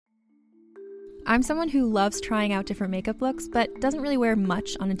I'm someone who loves trying out different makeup looks, but doesn't really wear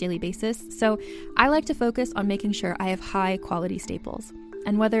much on a daily basis, so I like to focus on making sure I have high quality staples.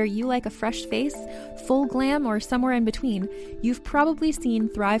 And whether you like a fresh face, full glam, or somewhere in between, you've probably seen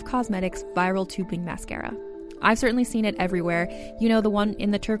Thrive Causemetics Viral Tubing Mascara. I've certainly seen it everywhere. You know, the one in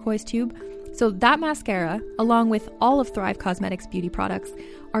the turquoise tube? So that mascara, along with all of Thrive Causemetics beauty products,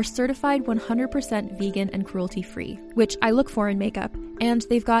 are certified 100% vegan and cruelty-free, which I look for in makeup, and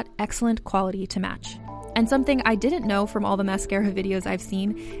they've got excellent quality to match. And something I didn't know from all the mascara videos I've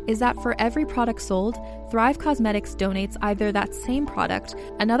seen is that for every product sold, Thrive Causemetics donates either that same product,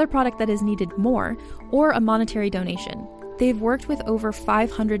 another product that is needed more, or a monetary donation. They've worked with over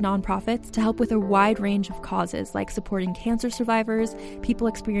 500 nonprofits to help with a wide range of causes like supporting cancer survivors, people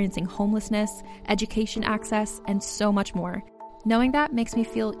experiencing homelessness, education access, and so much more. Knowing that makes me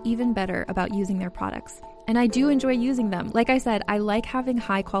feel even better about using their products. And I do enjoy using them. Like I said, I like having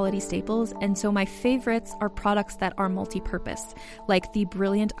high quality staples, and so my favorites are products that are multi-purpose, like the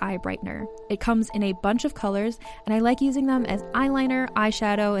Brilliant Eye Brightener. It comes in a bunch of colors, and I like using them as eyeliner,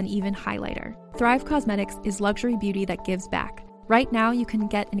 eyeshadow, and even highlighter. Thrive Causemetics is luxury beauty that gives back. Right now, you can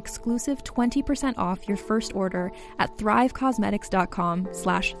get an exclusive 20% off your first order at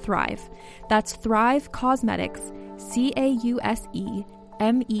thrivecausemetics.com/thrive. That's Thrive Causemetics,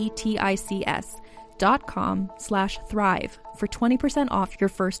 CAUSEMETICS.com/thrive for 20% off your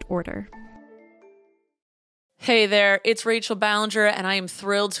first order. Hey there, it's Rachel Ballinger, and I am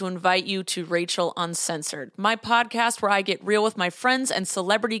thrilled to invite you to Rachel Uncensored, my podcast where I get real with my friends and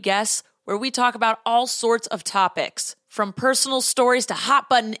celebrity guests, where we talk about all sorts of topics. From personal stories to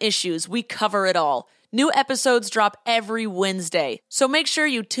hot-button issues, we cover it all. New episodes drop every Wednesday, so make sure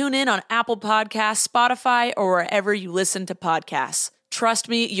you tune in on Apple Podcasts, Spotify, or wherever you listen to podcasts. Trust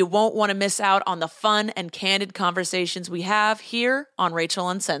me, you won't want to miss out on the fun and candid conversations we have here on Rachel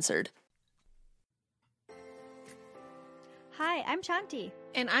Uncensored. Hi, I'm Shanti.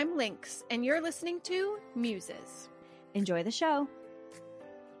 And I'm Lynx, and you're listening to Muses. Enjoy the show.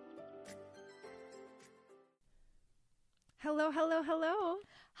 Hello, hello, hello.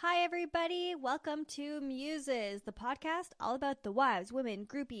 Hi, everybody. Welcome to Muses, the podcast all about the wives, women,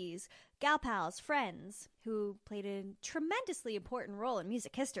 groupies, gal pals, friends who played a tremendously important role in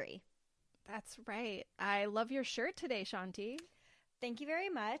music history. That's right. I love your shirt today, Shanti. Thank you very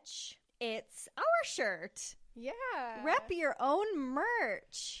much. It's our shirt. Yeah. Rep your own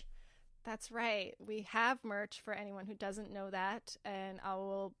merch. That's right. We have merch for anyone who doesn't know that, and I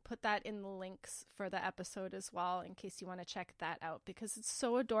will put that in the links for the episode as well in case you want to check that out, because it's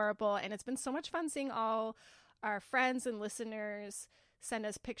so adorable, and it's been so much fun seeing all our friends and listeners send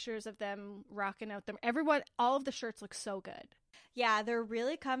us pictures of them rocking out them. Everyone, all of the shirts look so good. Yeah, they're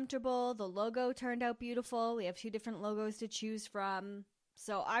really comfortable. The logo turned out beautiful. We have 2 different logos to choose from,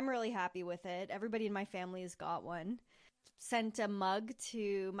 so I'm really happy with it. Everybody in my family has got one. Sent a mug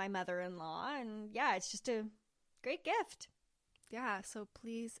to my mother-in-law, and yeah, it's just a great gift. Yeah, so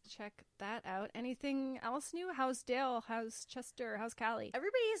please check that out. Anything else new? How's Dale? How's Chester? How's Callie?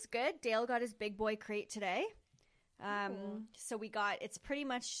 Everybody's good. Dale got his big boy crate today. So it's pretty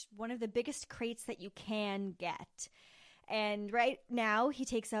much one of the biggest crates that you can get. And right now he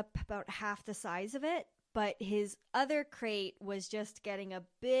takes up about half the size of it. But his other crate was just getting a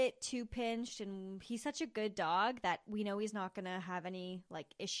bit too pinched, and he's such a good dog that we know he's not going to have any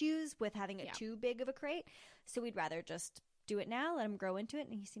issues with having it too big of a crate. So we'd rather just do it now, let him grow into it,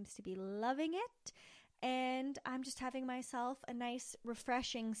 and he seems to be loving it. And I'm just having myself a nice,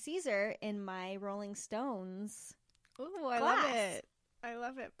 refreshing Caesar in my Rolling Stones. Ooh, I love it. I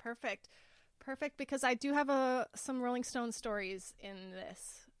love it. Perfect. Perfect, because I do have some Rolling Stone stories in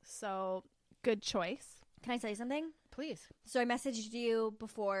this. So good choice. Can I tell you something? Please. So I messaged you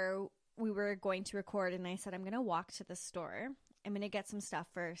before we were going to record, and I said I'm going to walk to the store. I'm going to get some stuff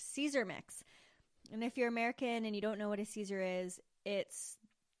for Caesar Mix. And if you're American and you don't know what a Caesar is, it's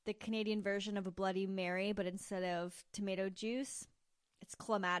the Canadian version of a Bloody Mary, but instead of tomato juice, it's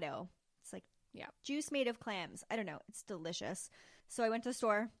Clamato. It's like juice made of clams. I don't know. It's delicious. So I went to the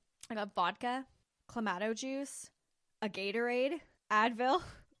store. I got vodka, Clamato juice, a Gatorade, Advil,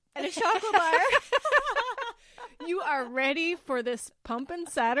 and a chocolate bar. You are ready for this pumpin'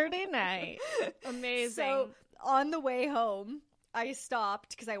 Saturday night. Amazing. So on the way home, I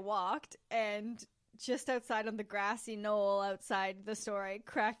stopped because I walked, and just outside on the grassy knoll outside the store, I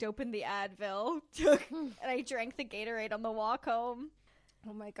cracked open the Advil, and I drank the Gatorade on the walk home.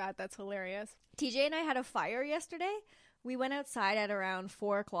 Oh my God, that's hilarious. TJ and I had a fire yesterday We went outside at around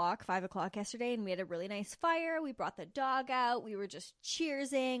 4 o'clock, 5 o'clock yesterday, and we had a really nice fire. We brought the dog out. We were just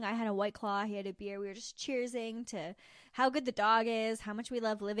cheersing. I had a White Claw. He had a beer. We were just cheersing to how good the dog is, how much we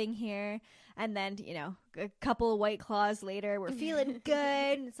love living here. And then, you know, a couple of White Claws later, we're feeling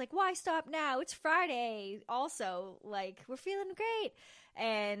good. And it's like, why stop now? It's Friday. Also, like, we're feeling great.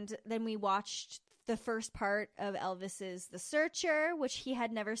 And then we watched the first part of Elvis's The Searcher, which he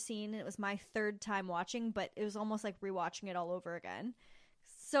had never seen. It was my third time watching, but it was almost like rewatching it all over again.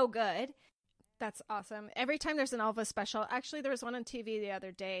 So good. That's awesome. Every time there's an Elvis special, actually there was one on TV the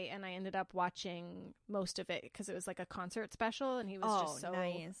other day, and I ended up watching most of it because it was like a concert special, and he was just so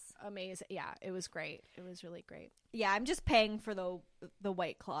nice. Amazing. Yeah, it was great. It was really great. Yeah, I'm just paying for the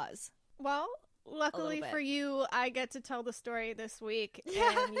White Claws. Well, luckily for you, I get to tell the story this week,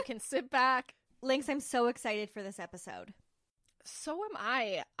 Yeah. and you can sit back. Lynx, I'm so excited for this episode. So am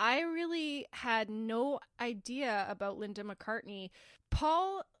I. I really had no idea about Linda McCartney.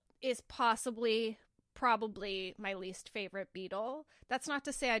 Paul is probably my least favorite Beatle. That's not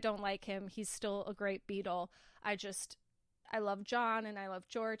to say I don't like him. He's still a great Beatle. I love John and I love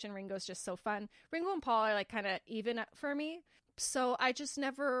George, and Ringo's just so fun. Ringo and Paul are like kind of even for me. So I just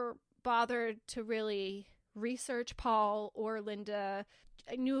never bothered to really research Paul or Linda.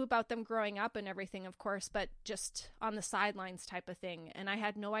 I knew about them growing up and everything, of course, but just on the sidelines type of thing. And I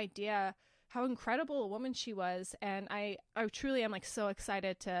had no idea how incredible a woman she was. And I truly am like so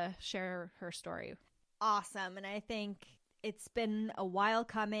excited to share her story. Awesome. And I think it's been a while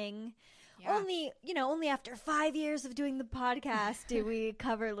coming. Yeah. Only after 5 years of doing the podcast do we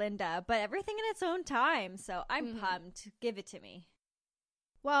cover Linda, but everything in its own time. So I'm pumped. Give it to me.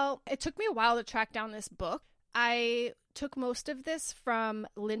 Well, it took me a while to track down this book. I took most of this from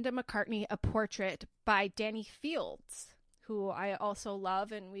Linda McCartney, A Portrait by Danny Fields, who I also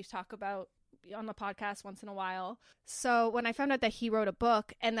love and we talk about on the podcast once in a while. So when I found out that he wrote a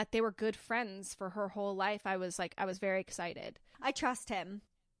book and that they were good friends for her whole life, I was very excited. I trust him.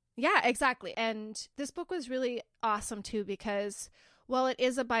 Yeah, exactly. And this book was really awesome too because while it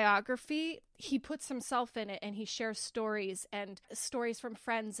is a biography, he puts himself in it and he shares stories from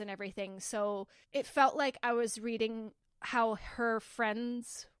friends and everything. So it felt like I was reading how her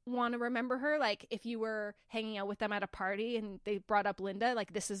friends want to remember her. Like if you were hanging out with them at a party and they brought up Linda,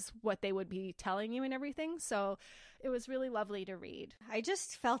 like this is what they would be telling you and everything. So it was really lovely to read. I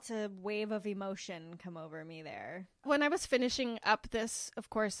just felt a wave of emotion come over me there. When I was finishing up this, of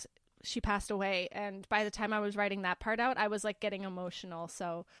course, she passed away, and by the time I was writing that part out, I was like getting emotional.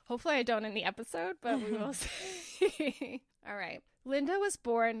 So hopefully I don't in the episode, but we will see. All right. Linda was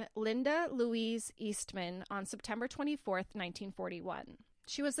born Linda Louise Eastman on September 24th, 1941.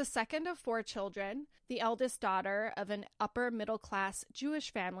 She was the second of 4 children, the eldest daughter of an upper-middle-class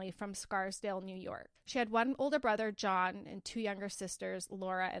Jewish family from Scarsdale, New York. She had 1 older brother, John, and 2 younger sisters,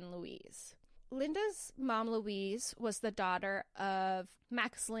 Laura and Louise. Linda's mom, Louise, was the daughter of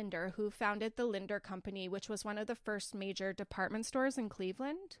Max Linder, who founded the Linder Company, which was one of the first major department stores in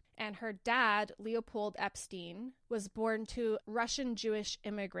Cleveland. And her dad, Leopold Epstein, was born to Russian Jewish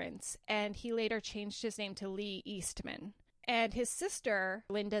immigrants, and he later changed his name to Lee Eastman. And his sister,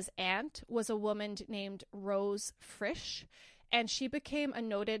 Linda's aunt, was a woman named Rose Frisch, and she became a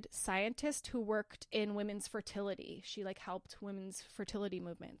noted scientist who worked in women's fertility. She helped women's fertility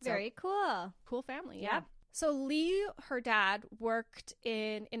movements. Very cool. Cool family, yeah. So Lee, her dad, worked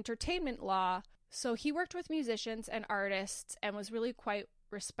in entertainment law. So he worked with musicians and artists and was really quite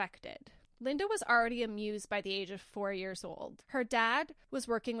respected. Linda was already a muse by the age of 4 years old. Her dad was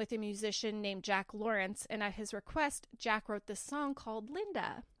working with a musician named Jack Lawrence, and at his request, Jack wrote this song called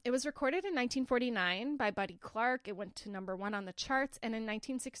Linda. It was recorded in 1949 by Buddy Clark. It went to #1 on the charts, and in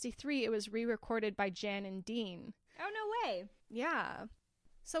 1963, it was re-recorded by Jan and Dean. Oh, no way. Yeah.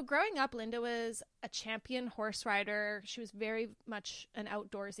 So growing up, Linda was a champion horse rider. She was very much an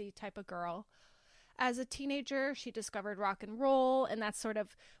outdoorsy type of girl. As a teenager, she discovered rock and roll, and that's sort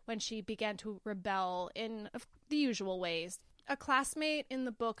of when she began to rebel in the usual ways. A classmate in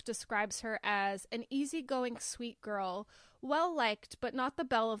the book describes her as an easygoing, sweet girl, well-liked, but not the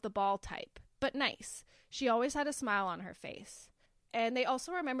belle of the ball type, but nice. She always had a smile on her face. And they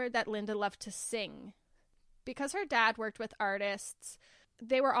also remembered that Linda loved to sing. Because her dad worked with artists,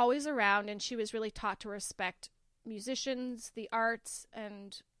 they were always around, and she was really taught to respect musicians, the arts,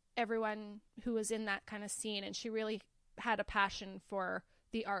 and everyone who was in that kind of scene, and she really had a passion for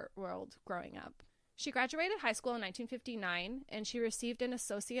the art world growing up. She graduated high school in 1959, and she received an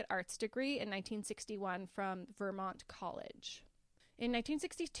associate arts degree in 1961 from Vermont College. In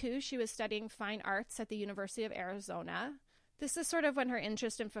 1962, she was studying fine arts at the University of Arizona. This is sort of when her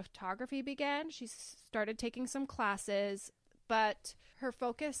interest in photography began. She started taking some classes, but her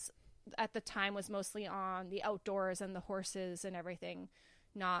focus at the time was mostly on the outdoors and the horses and everything,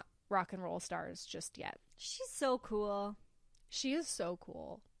 not rock and roll stars just yet. She's so cool. She is so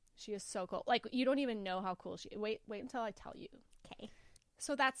cool. She is so cool. Like, you don't even know how cool she is. Wait until I tell you. Okay.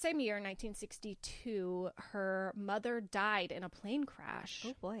 So that same year, 1962, her mother died in a plane crash.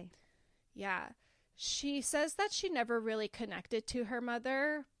 Oh, boy. Yeah. She says that she never really connected to her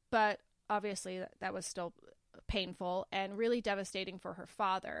mother, but obviously that was still painful and really devastating for her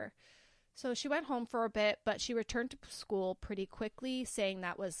father. So she went home for a bit, but she returned to school pretty quickly, saying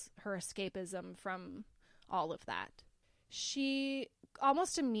that was her escapism from all of that. She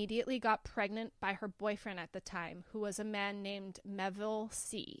almost immediately got pregnant by her boyfriend at the time, who was a man named Melville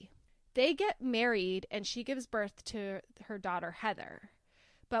C. They get married, and she gives birth to her daughter, Heather.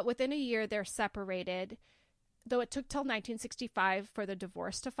 But within a year, they're separated, though it took till 1965 for the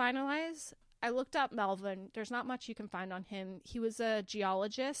divorce to finalize. I looked up Melvin. There's not much you can find on him. He was a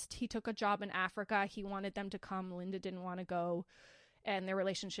geologist. He took a job in Africa. He wanted them to come. Linda didn't want to go, and their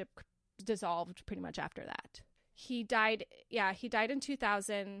relationship dissolved pretty much after that. He died in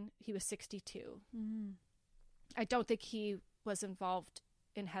 2000. He was 62. Mm. I don't think he was involved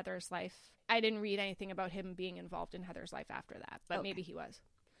in Heather's life. I didn't read anything about him being involved in Heather's life after that, but Okay. maybe he was.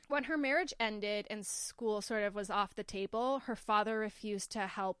 When her marriage ended and school sort of was off the table, her father refused to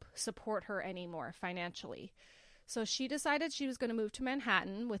help support her anymore financially. So she decided she was going to move to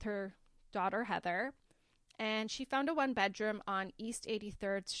Manhattan with her daughter, Heather, and she found a one-bedroom on East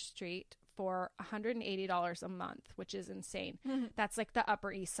 83rd Street for $180 a month, which is insane. That's like the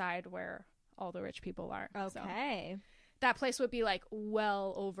Upper East Side where all the rich people are. Okay. So that place would be like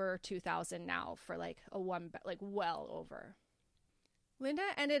well over $2,000 now for like a well over. Linda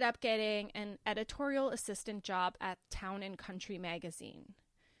ended up getting an editorial assistant job at Town and Country magazine.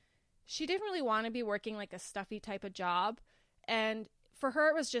 She didn't really want to be working like a stuffy type of job, and for her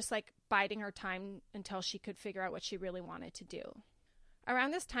it was just like biding her time until she could figure out what she really wanted to do.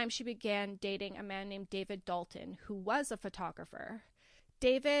 Around this time, she began dating a man named David Dalton, who was a photographer.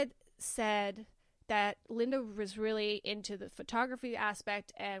 David said that Linda was really into the photography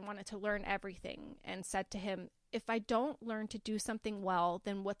aspect and wanted to learn everything, and said to him, "If I don't learn to do something well,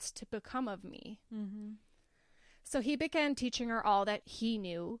 then what's to become of me?" Mm-hmm. So he began teaching her all that he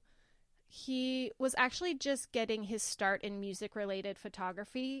knew. He was actually just getting his start in music-related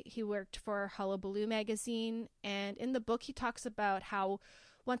photography. He worked for Hullabaloo magazine, and in the book he talks about how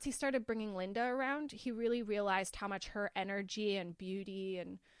once he started bringing Linda around, he really realized how much her energy and beauty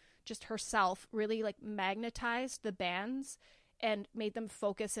and just herself really like magnetized the bands and made them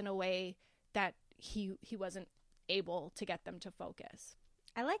focus in a way that he wasn't able to get them to focus.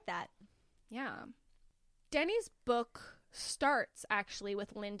 I like that. Yeah. Denny's book starts actually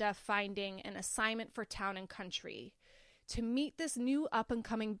with Linda finding an assignment for Town and Country to meet this new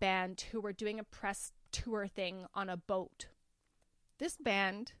up-and-coming band who were doing a press tour thing on a boat. This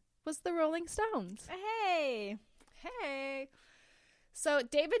band was the Rolling Stones. Hey. So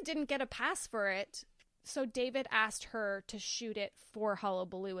David didn't get a pass for it, so David asked her to shoot it for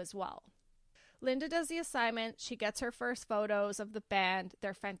Hullabaloo as well. Linda does the assignment. She gets her first photos of the band.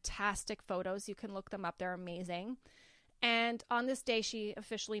 They're fantastic photos. You can look them up. They're amazing. And on this day, she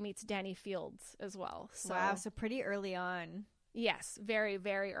officially meets Danny Fields as well. So, Wow, so pretty early on. yes, very,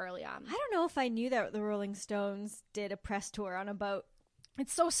 very early on. I don't know if I knew that the Rolling Stones did a press tour on a boat.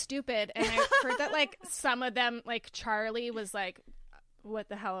 It's so stupid. And I heard that, like, some of them, like, Charlie was like, what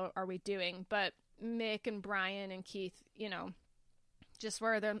the hell are we doing? But Mick and Brian and Keith, you know, just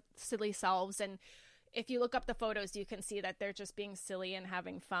were their silly selves. And if you look up the photos, you can see that they're just being silly and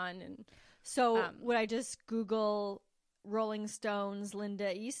having fun. And So would I just Google Rolling Stones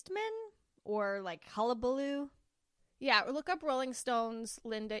Linda Eastman or like Hullabaloo? yeah, look up Rolling Stones,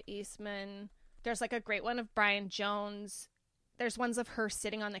 Linda Eastman. There's like a great one of Brian Jones. There's ones of her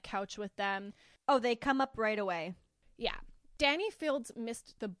sitting on the couch with them. Oh, they come up right away. Yeah. Danny Fields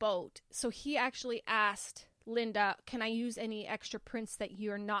missed the boat, so he actually asked Linda, can I use any extra prints that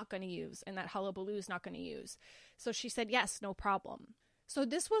you're not going to use and that Hullabaloo's not going to use? So she said, yes, no problem. So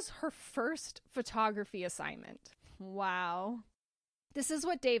this was her first photography assignment. Wow. This is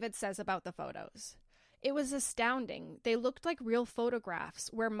what David says about the photos. It was astounding. They looked like real photographs,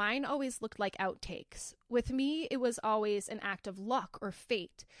 where mine always looked like outtakes. With me, it was always an act of luck or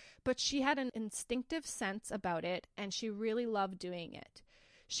fate, but she had an instinctive sense about it, and she really loved doing it.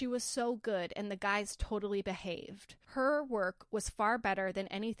 She was so good, and the guys totally behaved. Her work was far better than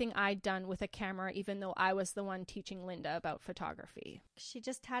anything I'd done with a camera, even though I was the one teaching Linda about photography. She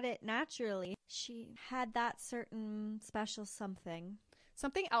just had it naturally. She had that certain special something.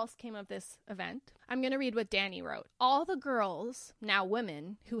 Something else came of this event. I'm going to read what Danny wrote. All the girls, now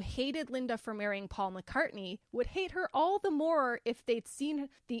women, who hated Linda for marrying Paul McCartney would hate her all the more if they'd seen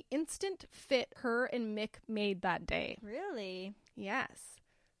the instant fit her and Mick made that day. Really? Yes.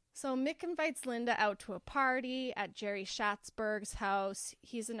 So Mick invites Linda out to a party at Jerry Schatzberg's house.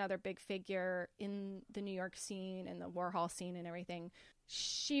 He's another big figure in the New York scene and the Warhol scene and everything.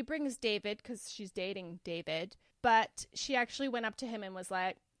 She brings David because she's dating David. But she actually went up to him and was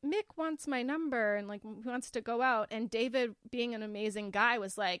like, Mick wants my number and like wants to go out. And David, being an amazing guy,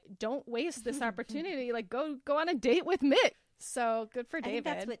 was like, don't waste this opportunity. Like go on a date with Mick. So good for David.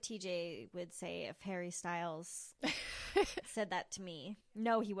 I think that's what TJ would say if Harry Styles said that to me.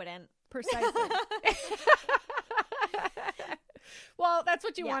 No, he wouldn't. Precisely. Well, that's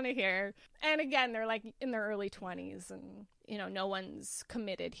what you want to hear. And again, they're like in their early 20s and, you know, no one's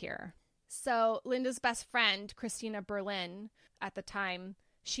committed here. So Linda's best friend, Christina Berlin, at the time,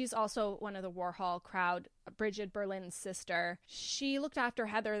 she's also one of the Warhol crowd, Bridget Berlin's sister. She looked after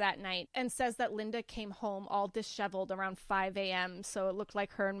Heather that night and says that Linda came home all disheveled around 5 a.m. So it looked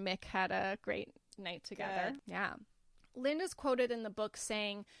like her and Mick had a great night together. Good. Yeah. Linda's quoted in the book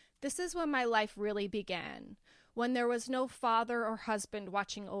saying, "This is when my life really began. When there was no father or husband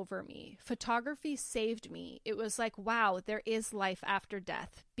watching over me. Photography saved me. It was like, wow, there is life after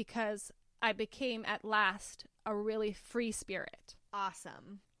death, because I became at last a really free spirit."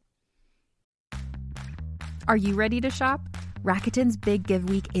 Awesome. Are you ready to shop? Rakuten's Big Give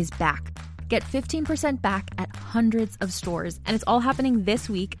Week is back. Get 15% back at hundreds of stores, and it's all happening this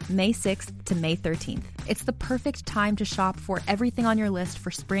week, May 6th to May 13th. It's the perfect time to shop for everything on your list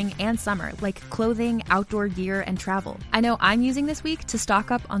for spring and summer, like clothing, outdoor gear, and travel. I know I'm using this week to stock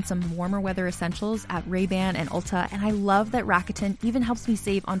up on some warmer weather essentials at Ray-Ban and Ulta, and I love that Rakuten even helps me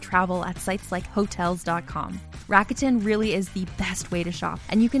save on travel at sites like Hotels.com. Rakuten really is the best way to shop,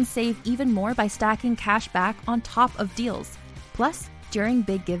 and you can save even more by stacking cash back on top of deals. Plus, during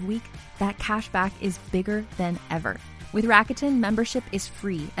Big Give Week, that cash back is bigger than ever. With Rakuten, membership is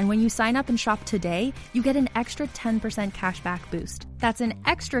free, and when you sign up and shop today, you get an extra 10% cash back boost. That's an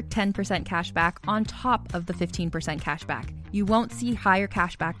extra 10% cash back on top of the 15% cash back. You won't see higher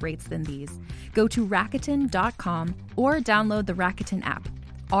cash back rates than these. Go to Rakuten.com or download the Rakuten app.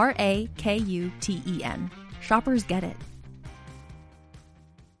 Rakuten. Shoppers get it.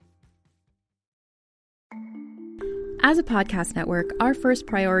 As a podcast network, our first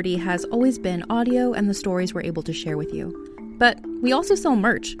priority has always been audio and the stories we're able to share with you. But we also sell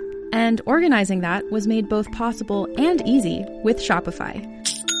merch, and organizing that was made both possible and easy with Shopify.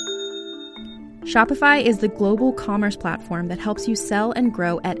 Shopify is the global commerce platform that helps you sell and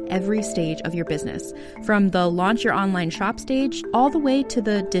grow at every stage of your business. From the launch your online shop stage, all the way to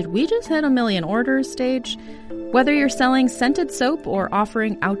the did we just hit 1 million orders stage? Whether you're selling scented soap or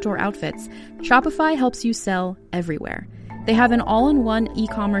offering outdoor outfits, Shopify helps you sell everywhere. They have an all-in-one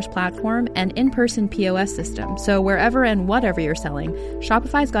e-commerce platform and in-person POS system, so wherever and whatever you're selling,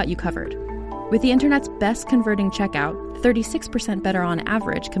 Shopify's got you covered. With the internet's best converting checkout, 36% better on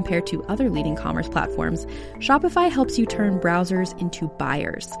average compared to other leading commerce platforms, Shopify helps you turn browsers into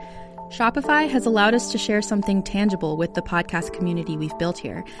buyers. Shopify has allowed us to share something tangible with the podcast community we've built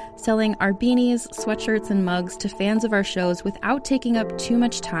here, selling our beanies, sweatshirts, and mugs to fans of our shows without taking up too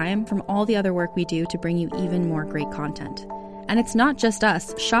much time from all the other work we do to bring you even more great content. And it's not just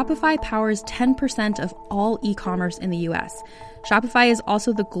us. Shopify powers 10% of all e-commerce in the US. Shopify is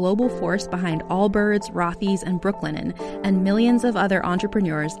also the global force behind Allbirds, Rothy's, and Brooklinen, and millions of other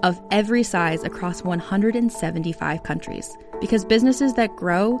entrepreneurs of every size across 175 countries. Because businesses that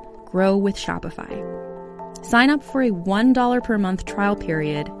grow with Shopify. Sign up for a $1 per month trial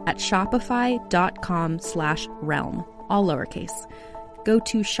period at shopify.com/realm, all lowercase. Go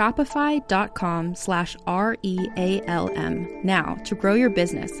to shopify.com/REALM now to grow your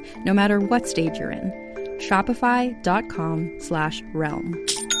business, no matter what stage you're in. Shopify.com/realm.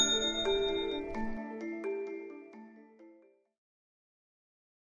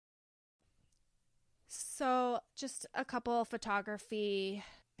 So just a couple photography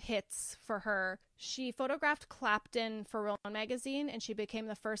hits for her. She photographed Clapton for Rolling Stone magazine, and she became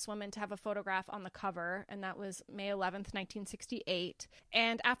the first woman to have a photograph on the cover, and that was May 11th, 1968.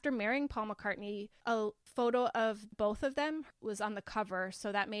 And after marrying Paul McCartney, a photo of both of them was on the cover,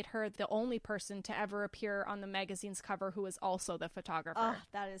 so that made her the only person to ever appear on the magazine's cover who was also the photographer. Oh,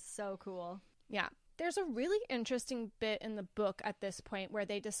 that is so cool. Yeah. There's a really interesting bit in the book at this point where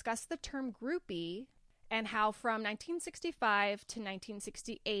they discuss the term groupie and how from 1965 to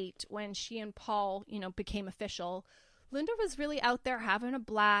 1968, when she and Paul, became official, Linda was really out there having a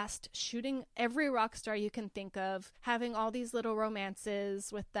blast, shooting every rock star you can think of, having all these little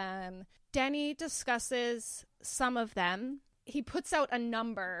romances with them. Danny discusses some of them. He puts out a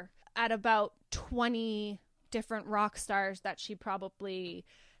number at about 20 different rock stars that she probably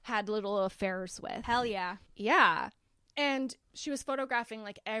had little affairs with. Hell yeah. Yeah. And she was photographing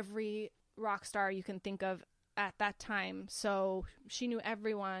like every rock star you can think of at that time. So she knew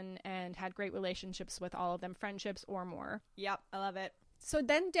everyone and had great relationships with all of them, friendships or more. Yep, I love it. So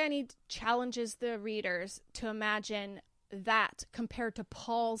then Danny challenges the readers to imagine that compared to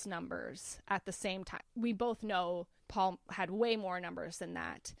Paul's numbers at the same time. We both know Paul had way more numbers than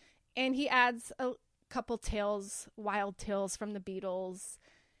that. And he adds a couple wild tales from the Beatles.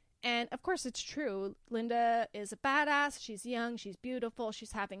 And of course it's true. Linda is a badass. She's young. She's beautiful.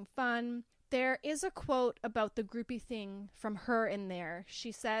 She's having fun. There is a quote about the groupie thing from her in there.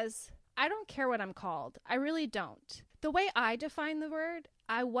 She says, "I don't care what I'm called. I really don't. The way I define the word,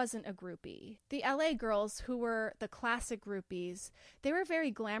 I wasn't a groupie. The LA girls who were the classic groupies, they were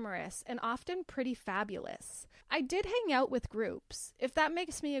very glamorous and often pretty fabulous. I did hang out with groups. If that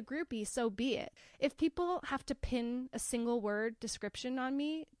makes me a groupie, so be it. If people have to pin a single word description on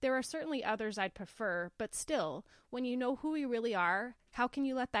me, there are certainly others I'd prefer, but still, when you know who you really are, how can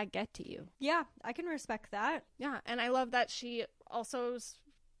you let that get to you?" Yeah, I can respect that. Yeah, and I love that she also is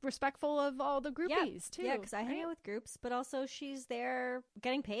respectful of all the groupies, too. Yeah, because I hang out with groups, but also she's there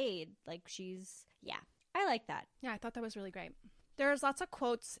getting paid. Like, I like that. Yeah, I thought that was really great. There's lots of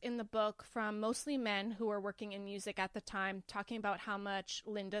quotes in the book from mostly men who were working in music at the time, talking about how much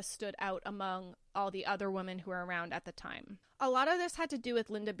Linda stood out among all the other women who were around at the time. A lot of this had to do with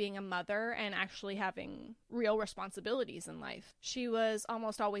Linda being a mother and actually having real responsibilities in life. She was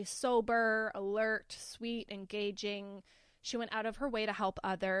almost always sober, alert, sweet, engaging. She went out of her way to help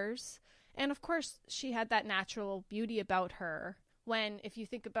others. And of course, she had that natural beauty about her. When, if you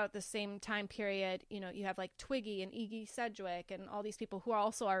think about the same time period, you have like Twiggy and Iggy Sedgwick and all these people who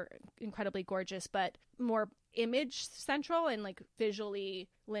also are incredibly gorgeous, but more image central and like visually,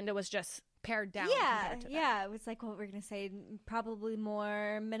 Linda was just pared down. Yeah. It was like what we're going to say, probably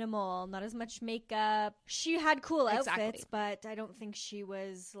more minimal, not as much makeup. She had cool outfits, but I don't think she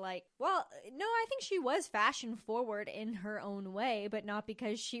was like, I think she was fashion forward in her own way, but not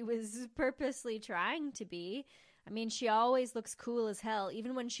because she was purposely trying to be. I mean, she always looks cool as hell.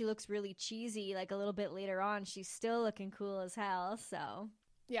 Even when she looks really cheesy, like a little bit later on, she's still looking cool as hell, so.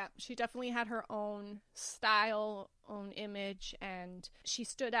 Yeah, she definitely had her own style, own image, and she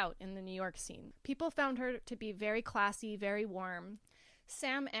stood out in the New York scene. People found her to be very classy, very warm.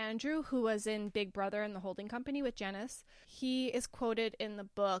 Sam Andrew, who was in Big Brother and the Holding Company with Janice, he is quoted in the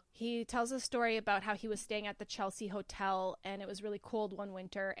book. He tells a story about how he was staying at the Chelsea Hotel and it was really cold one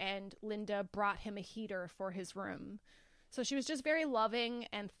winter and Linda brought him a heater for his room. So she was just very loving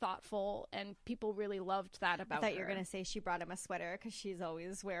and thoughtful, and people really loved that about her. I thought you were going to say she brought him a sweater because she's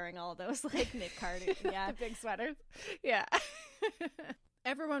always wearing all those like Nick Carter. Yeah, big sweaters. Yeah.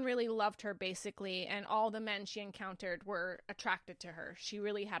 Everyone really loved her, basically, and all the men she encountered were attracted to her. She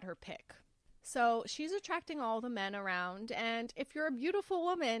really had her pick. So she's attracting all the men around, and if you're a beautiful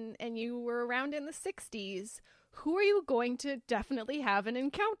woman and you were around in the 60s, who are you going to definitely have an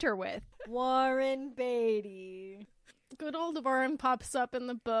encounter with? Warren Beatty. Good old Warren pops up in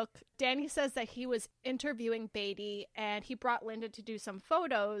the book. Danny says that he was interviewing Beatty, and he brought Linda to do some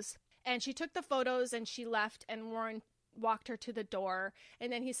photos, and she took the photos and she left, and Warren walked her to the door.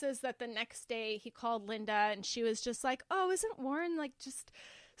 And then he says that the next day he called Linda and she was just like, "Oh, isn't Warren like just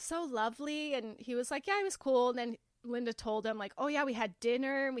so lovely?" And he was like, "Yeah, he was cool." And then Linda told him like, "Oh yeah, we had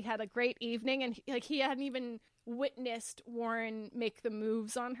dinner and we had a great evening." And he hadn't even witnessed Warren make the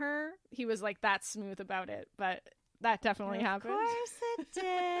moves on her. He was like that smooth about it, but that definitely happened. Of course it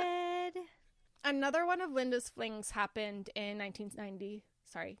did. Another one of Linda's flings happened in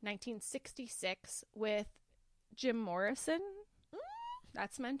 1966 with Jim Morrison,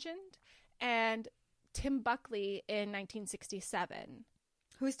 that's mentioned, and Tim Buckley in 1967.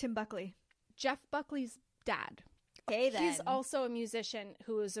 Who's Tim Buckley? Jeff Buckley's dad. Okay, then. He's also a musician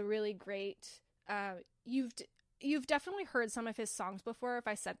who is a really great, you've definitely heard some of his songs before. If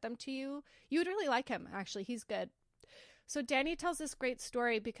I sent them to you, you would really like him, actually. He's good. So Danny tells this great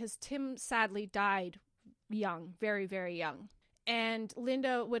story because Tim sadly died young, very, very young. And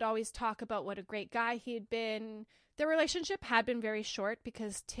Linda would always talk about what a great guy he had been. Their relationship had been very short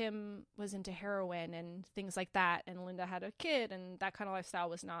because Tim was into heroin and things like that, and Linda had a kid, and that kind of lifestyle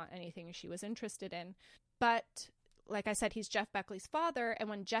was not anything she was interested in. But like I said, he's Jeff Buckley's father, and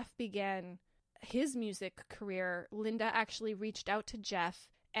when Jeff began his music career, Linda actually reached out to Jeff,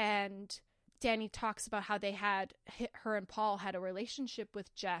 and Danny talks about how her and Paul had a relationship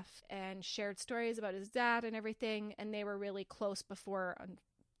with Jeff and shared stories about his dad and everything, and they were really close before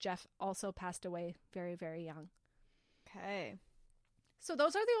Jeff also passed away very, very young. Okay. So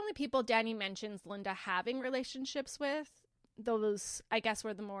those are the only people Danny mentions Linda having relationships with. Those, I guess,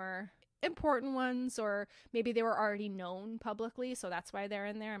 were the more important ones, or maybe they were already known publicly, so that's why they're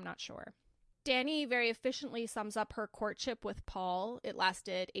in there. I'm not sure. Danny very efficiently sums up her courtship with Paul. It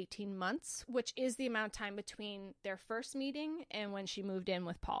lasted 18 months, which is the amount of time between their first meeting and when she moved in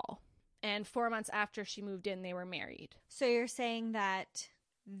with Paul. And 4 months after she moved in, they were married. So you're saying that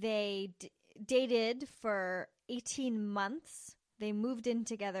they dated for 18 months, they moved in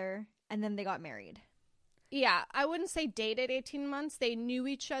together, and then they got married. Yeah, I wouldn't say dated 18 months. They knew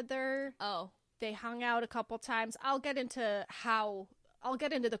each other. Oh. They hung out a couple times. I'll get into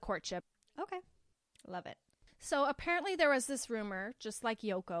the courtship. Okay. Love it. So apparently there was this rumor, just like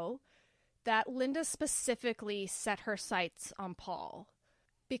Yoko, that Linda specifically set her sights on Paul.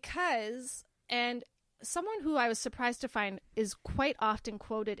 Because, and someone who I was surprised to find is quite often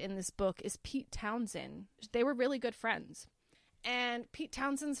quoted in this book is Pete Townsend. They were really good friends. And Pete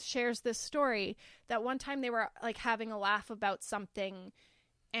Townsend shares this story that one time they were like having a laugh about something,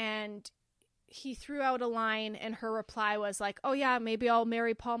 and he threw out a line, and her reply was like, "Oh yeah, maybe I'll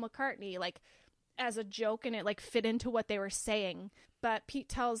marry Paul McCartney," like as a joke, and it like fit into what they were saying. But Pete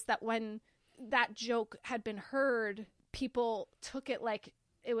tells that when that joke had been heard, people took it like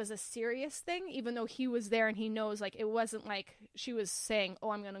it was a serious thing, even though he was there and he knows like it wasn't like she was saying,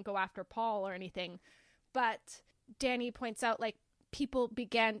 "Oh, I'm going to go after Paul" or anything. But Danny points out like people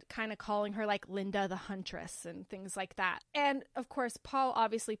began kind of calling her like Linda the Huntress and things like that. And of course, Paul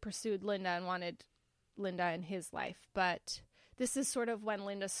obviously pursued Linda and wanted Linda in his life. But this is sort of when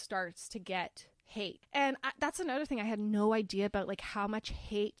Linda starts to get hate. And that's another thing I had no idea about, like how much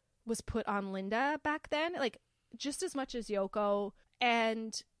hate was put on Linda back then, like just as much as Yoko.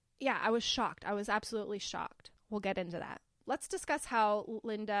 And yeah, I was shocked. I was absolutely shocked. We'll get into that. Let's discuss how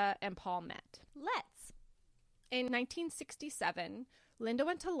Linda and Paul met. Let's. In 1967, Linda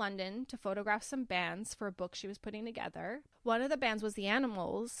went to London to photograph some bands for a book she was putting together. One of the bands was the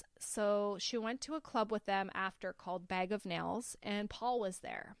Animals, so she went to a club with them after called Bag of Nails, and Paul was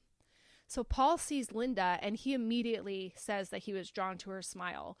there. So Paul sees Linda, and he immediately says that he was drawn to her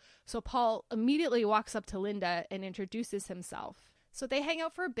smile. So Paul immediately walks up to Linda and introduces himself. So they hang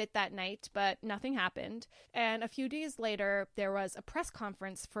out for a bit that night, but nothing happened. And a few days later, there was a press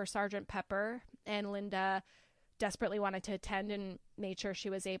conference for Sgt. Pepper, and Linda desperately wanted to attend and made sure she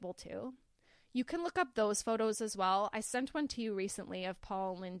was able to. You can look up those photos as well. I sent one to you recently of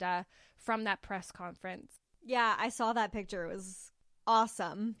Paul and Linda from that press conference. Yeah, I saw that picture. It was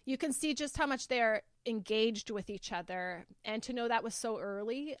awesome. You can see just how much they're engaged with each other, and to know that was so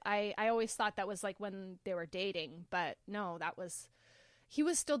early. I always thought that was like when they were dating, but no, he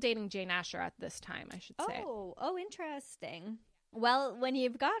was still dating Jane Asher at this time, I should say. Oh, interesting. Well, when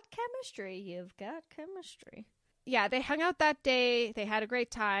you've got chemistry, you've got chemistry. Yeah, they hung out that day. They had a great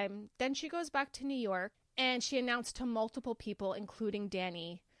time. Then she goes back to New York, and she announced to multiple people, including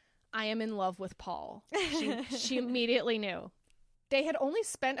Danny, "I am in love with Paul." She immediately knew. They had only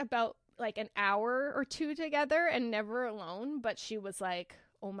spent about like an hour or two together and never alone, but she was like,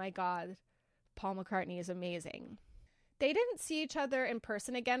 "Oh my God, Paul McCartney is amazing." They didn't see each other in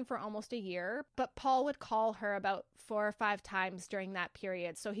person again for almost a year, but Paul would call her about 4 or 5 times during that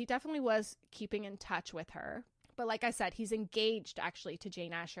period, so he definitely was keeping in touch with her. But like I said, he's engaged actually to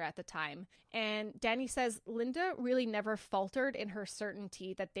Jane Asher at the time. And Danny says Linda really never faltered in her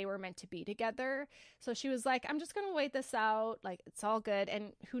certainty that they were meant to be together. So she was like, "I'm just going to wait this out. Like, it's all good."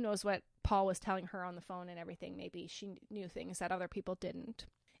 And who knows what Paul was telling her on the phone and everything. Maybe she knew things that other people didn't.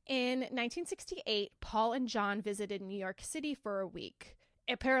 In 1968, Paul and John visited New York City for a week.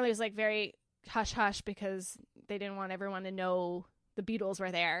 Apparently it was like very hush-hush because they didn't want everyone to know the Beatles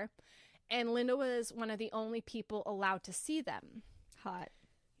were there. And Linda was one of the only people allowed to see them. Hot.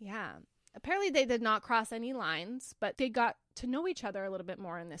 Yeah. Apparently they did not cross any lines, but they got to know each other a little bit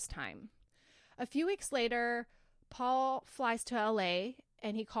more in this time. A few weeks later, Paul flies to LA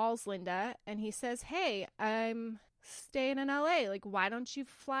and he calls Linda and he says, "Hey, I'm staying in LA. Like, why don't you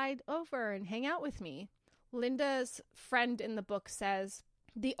fly over and hang out with me?" Linda's friend in the book says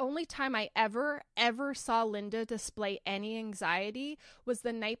The only time I ever saw Linda display any anxiety was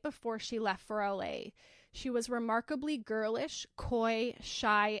the night before she left for LA. She was remarkably girlish, coy,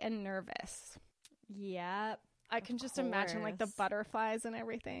 shy, and nervous. Yep. I can just imagine like the butterflies and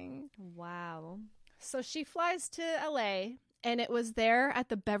everything. Wow. So she flies to LA, and it was there at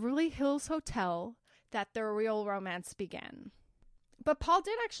the Beverly Hills Hotel that their real romance began. But Paul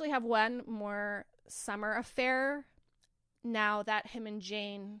did actually have one more summer affair now that him and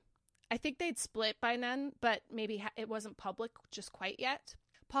Jane, I think they'd split by then, but maybe it wasn't public just quite yet.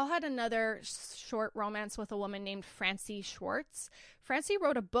 Paul had another short romance with a woman named Francie Schwartz. Francie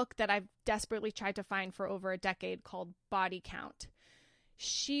wrote a book that I've desperately tried to find for over a decade called Body Count.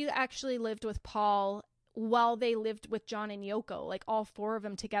 She actually lived with Paul while they lived with John and Yoko, like all four of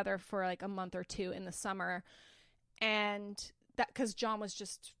them together for like a month or two in the summer. And that because John was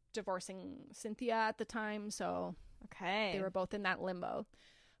just divorcing Cynthia at the time, so okay, they were both in that limbo.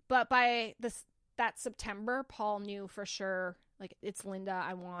 But by that September, Paul knew for sure, like, it's Linda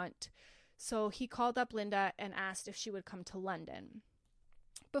I want. So he called up Linda and asked if she would come to London.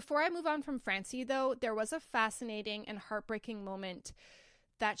 Before I move on from Francie, though, there was a fascinating and heartbreaking moment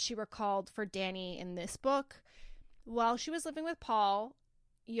that she recalled for Danny in this book. While she was living with Paul,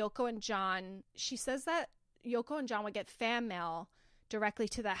 Yoko and John, she says that Yoko and John would get fan mail directly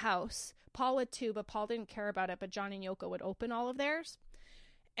to the house. Paul would too, but Paul didn't care about it, but John and Yoko would open all of theirs.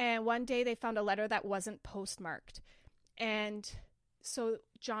 And one day they found a letter that wasn't postmarked. And so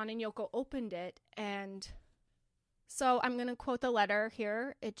John and Yoko opened it, and so I'm going to quote the letter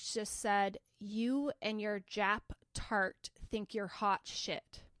here. It just said, "You and your Jap tart think you're hot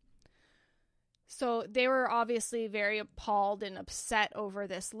shit." So they were obviously very appalled and upset over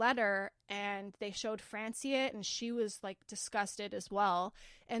this letter, and they showed Francie it, and she was like disgusted as well.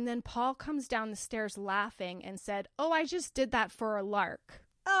 And then Paul comes down the stairs laughing and said, "Oh, I just did that for a lark."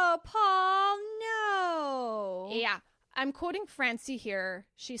 Oh, Paul, no. Yeah. I'm quoting Francie here.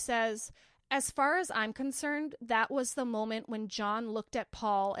 She says, "As far as I'm concerned, that was the moment when John looked at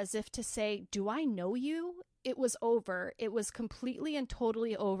Paul as if to say, 'Do I know you?' It was over. It was completely and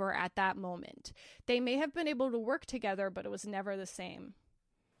totally over at that moment. They may have been able to work together, but it was never the same."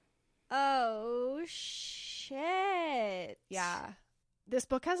 Oh, shit. Yeah. This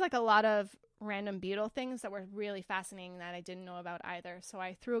book has like a lot of random Beatle things that were really fascinating that I didn't know about either. So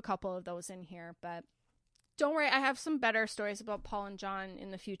I threw a couple of those in here, but don't worry, I have some better stories about Paul and John in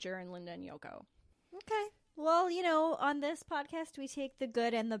the future, and Linda and Yoko. Okay. Well, you know, on this podcast, we take the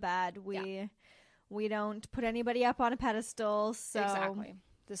good and the bad. We don't put anybody up on a pedestal. So Exactly.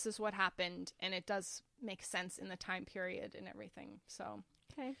 This is what happened, and it does make sense in the time period and everything. So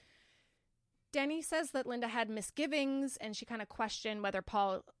okay. Danny says that Linda had misgivings, and she kind of questioned whether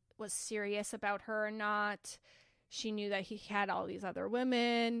Paul was serious about her or not. She knew that he had all these other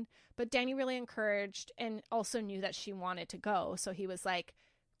women, but Danny really encouraged and also knew that she wanted to go. So he was like,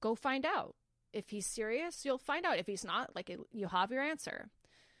 "Go find out. If he's serious, you'll find out. If he's not, like, you'll have your answer."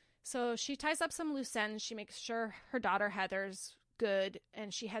 So she ties up some loose ends. She makes sure her daughter Heather's good,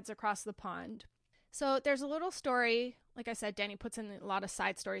 and she heads across the pond. So there's a little story. Like I said, Danny puts in a lot of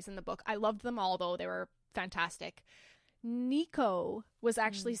side stories in the book. I loved them all, though. They were fantastic. Nico was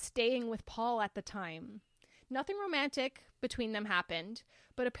actually staying with Paul at the time. Nothing romantic between them happened,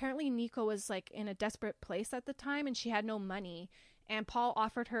 but apparently Nico was like in a desperate place at the time, and she had no money. And Paul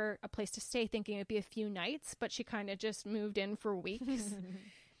offered her a place to stay, thinking it'd be a few nights, but she kind of just moved in for weeks.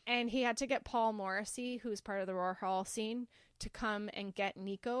 And he had to get Paul Morrissey, who's part of the Roar Hall scene, to come and get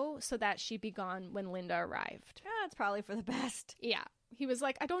Nico so that she'd be gone when Linda arrived. That's probably for the best. Yeah. He was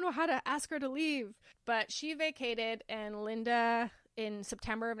like, "I don't know how to ask her to leave." But she vacated, and Linda, in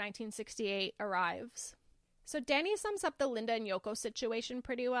September of 1968, arrives. So Danny sums up the Linda and Yoko situation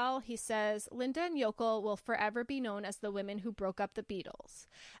pretty well. He says, "Linda and Yoko will forever be known as the women who broke up the Beatles,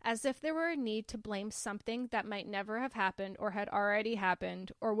 as if there were a need to blame something that might never have happened or had already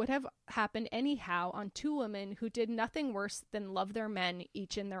happened or would have happened anyhow on two women who did nothing worse than love their men,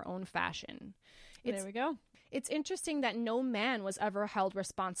 each in their own fashion." There we go. It's interesting that no man was ever held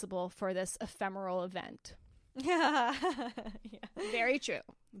responsible for this ephemeral event. Yeah. Very true.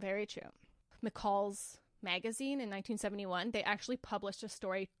 Very true. McCall's magazine in 1971, they actually published a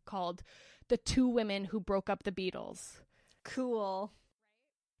story called "The Two Women Who Broke Up the Beatles." Cool.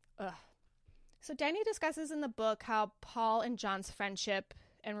 Ugh. So Danny discusses in the book how Paul and John's friendship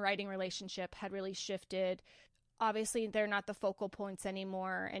and writing relationship had really shifted. Obviously, they're not the focal points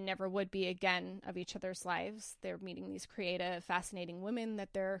anymore and never would be again of each other's lives. They're meeting these creative, fascinating women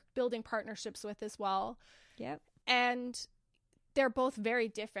that they're building partnerships with as well. Yep. And they're both very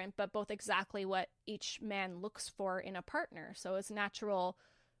different, but both exactly what each man looks for in a partner. So it's natural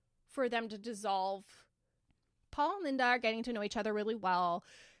for them to dissolve. Paul and Linda are getting to know each other really well,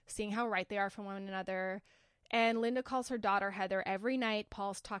 seeing how right they are for one another. And Linda calls her daughter Heather every night.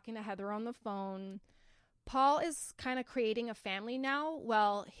 Paul's talking to Heather on the phone. Paul is kind of creating a family now,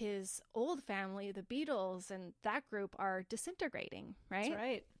 while his old family, the Beatles and that group, are disintegrating, right? That's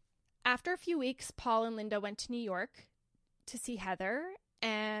right. After a few weeks, Paul and Linda went to New York to see Heather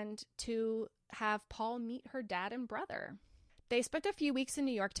and to have Paul meet her dad and brother. They spent a few weeks in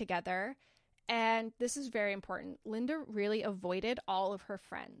New York together, and this is very important. Linda really avoided all of her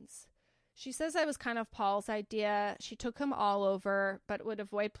friends. She says that was kind of Paul's idea. She took him all over, but would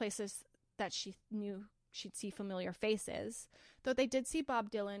avoid places that she knew she'd see familiar faces. Though they did see Bob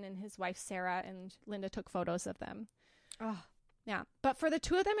Dylan and his wife Sarah, and Linda took photos of them. Oh, yeah. But for the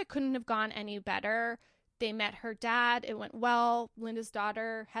two of them, it couldn't have gone any better. They met her dad. It went well. Linda's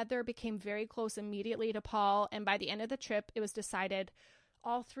daughter, Heather, became very close immediately to Paul. And by the end of the trip, it was decided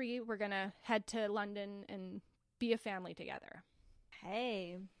all three were going to head to London and be a family together.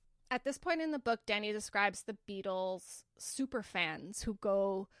 hey. At this point in the book, Danny describes the Beatles' super fans who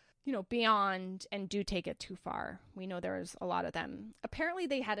go, beyond and do take it too far. We know there's a lot of them. Apparently,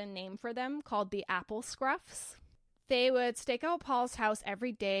 they had a name for them called the Apple Scruffs. They would stake out Paul's house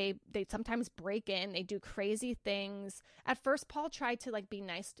every day. They'd sometimes break in. They'd do crazy things. At first, Paul tried to be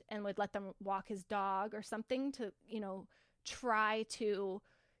nice and would let them walk his dog or something to, try to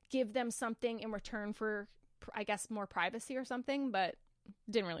give them something in return for, I guess, more privacy or something, but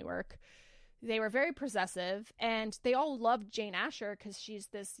it didn't really work. They were very possessive, and they all loved Jane Asher because she's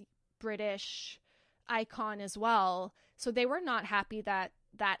this British icon as well. So they were not happy that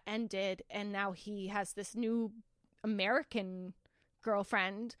that ended, and now he has this new American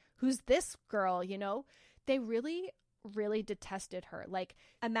girlfriend who's this girl. They really, really detested her.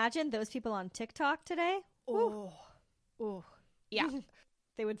 Imagine those people on TikTok today. Oh, yeah.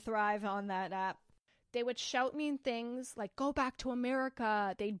 They would thrive on that app. They would shout mean things like, go back to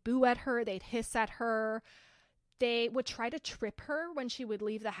America. They'd boo at her. They'd hiss at her. They would try to trip her when she would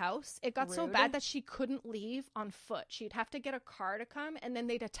leave the house. It got so bad that she couldn't leave on foot. She'd have to get a car to come, and then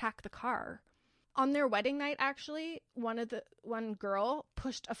they'd attack the car. On their wedding night, actually, one girl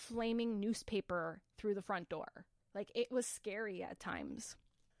pushed a flaming newspaper through the front door. It was scary at times.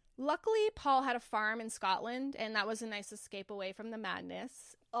 Luckily, Paul had a farm in Scotland, and that was a nice escape away from the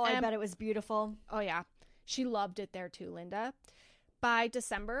madness. Oh, I bet it was beautiful. Oh, yeah. She loved it there, too, Linda. By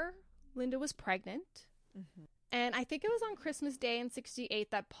December, Linda was pregnant. Mm-hmm. And I think it was on Christmas Day in 1968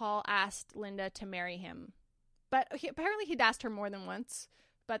 that Paul asked Linda to marry him. But apparently he'd asked her more than once.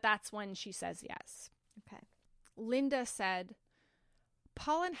 But that's when she says yes. Okay. Linda said,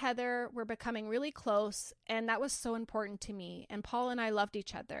 Paul and Heather were becoming really close, and that was so important to me. And Paul and I loved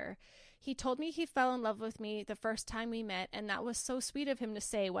each other. He told me he fell in love with me the first time we met, and that was so sweet of him to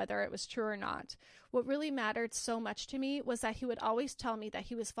say, whether it was true or not. What really mattered so much to me was that he would always tell me that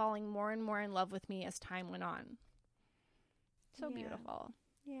he was falling more and more in love with me as time went on. So beautiful.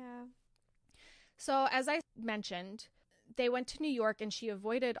 Yeah. So as I mentioned, they went to New York, and she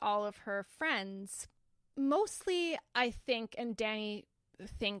avoided all of her friends. Mostly, I think, and Danny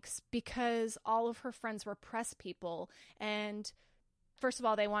thinks, because all of her friends were press people. And first of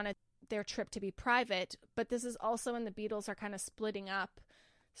all, they wanted their trip to be private, but this is also when the Beatles are kind of splitting up.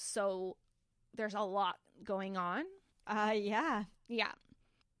 So there's a lot going on. Yeah. Yeah.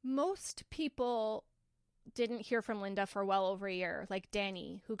 Most people didn't hear from Linda for well over a year, like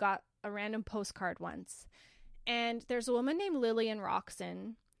Danny, who got a random postcard once. And there's a woman named Lillian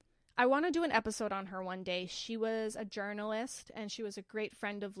Roxon. I want to do an episode on her one day. She was a journalist, and she was a great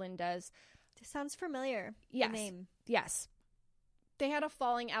friend of Linda's. This sounds familiar. Yes. The name. Yes. They had a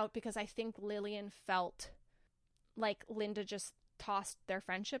falling out because I think Lillian felt like Linda just tossed their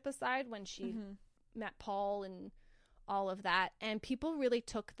friendship aside when she met Paul and all of that. And people really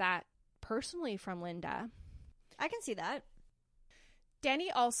took that personally from Linda. I can see that.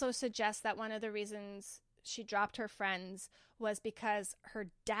 Danny also suggests that one of the reasons she dropped her friends was because her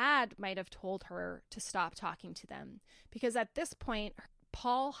dad might have told her to stop talking to them. Because at this point,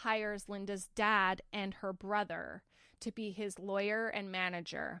 Paul hires Linda's dad and her brother to be his lawyer and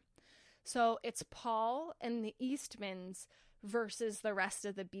manager. So it's Paul and the Eastmans versus the rest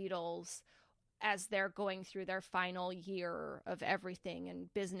of the Beatles as they're going through their final year of everything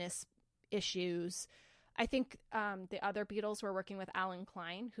and business issues. I think the other Beatles were working with Alan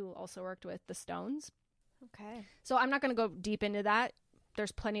Klein, who also worked with the Stones. Okay. So I'm not going to go deep into that.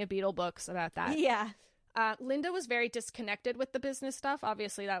 There's plenty of Beatle books about that. Yeah. Linda was very disconnected with the business stuff.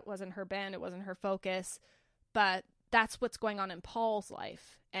 Obviously, that wasn't her band. It wasn't her focus. But that's what's going on in Paul's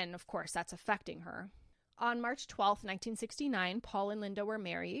life. And of course, that's affecting her. On March 12th, 1969, Paul and Linda were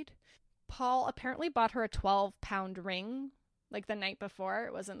married. Paul apparently bought her a 12-pound ring like the night before.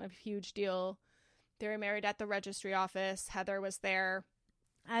 It wasn't a huge deal. They were married at the registry office. Heather was there.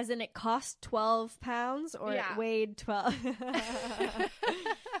 As in it cost 12 pounds or Yeah. it weighed 12?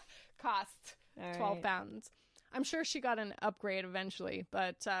 Cost 12 pounds. I'm sure she got an upgrade eventually,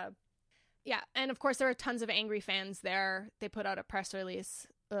 but yeah. And of course, there were tons of angry fans there. They put out a press release.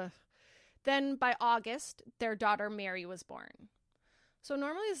 Ugh. Then by August, their daughter Mary was born. So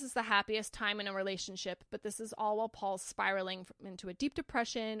normally this is the happiest time in a relationship, but this is all while Paul's spiraling into a deep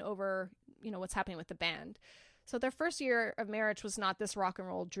depression over, what's happening with the band. So their first year of marriage was not this rock and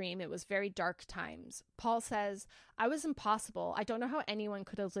roll dream. It was very dark times. Paul says, "I was impossible. I don't know how anyone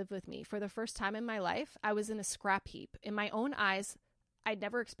could have lived with me. For the first time in my life, I was in a scrap heap. In my own eyes, I'd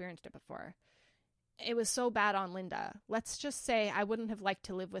never experienced it before. It was so bad on Linda. Let's just say I wouldn't have liked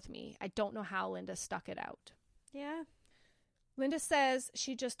to live with me. I don't know how Linda stuck it out." Yeah. Linda says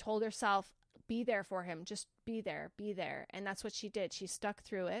she just told herself, be there for him. Just be there, be there. And that's what she did. She stuck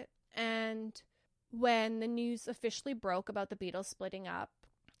through it. And when the news officially broke about the Beatles splitting up,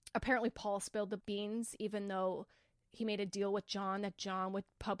 apparently Paul spilled the beans, even though he made a deal with John that John would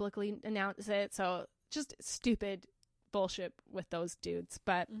publicly announce it. So just stupid bullshit with those dudes.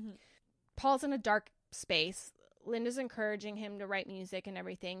 But Paul's in a dark space. Linda's encouraging him to write music and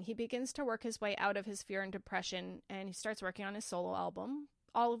everything. He begins to work his way out of his fear and depression, and he starts working on his solo album,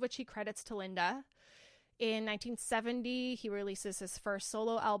 all of which he credits to Linda. In 1970, he releases his first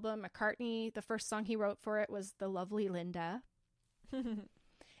solo album, McCartney. The first song he wrote for it was The Lovely Linda.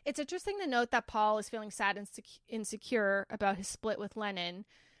 It's interesting to note that Paul is feeling sad and insecure about his split with Lennon,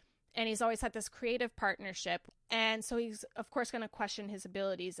 and he's always had this creative partnership, and so he's, of course, going to question his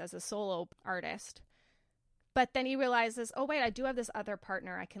abilities as a solo artist. But then he realizes, oh, wait, I do have this other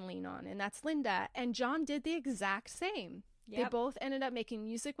partner I can lean on, and that's Linda. And John did the exact same. Yep. They both ended up making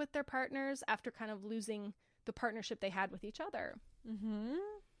music with their partners after kind of losing the partnership they had with each other. Mm-hmm.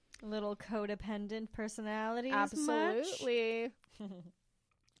 A little codependent personalities. Absolutely.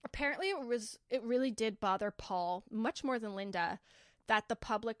 Apparently, it really did bother Paul, much more than Linda, that the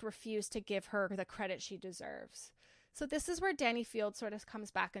public refused to give her the credit she deserves. So this is where Danny Field sort of comes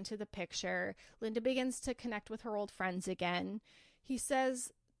back into the picture. Linda begins to connect with her old friends again. He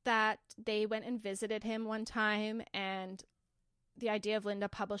says that they went and visited him one time, and the idea of Linda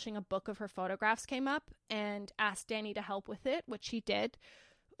publishing a book of her photographs came up, and asked Danny to help with it, which he did.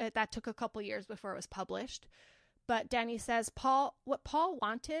 That took a couple years before it was published. But Danny says what Paul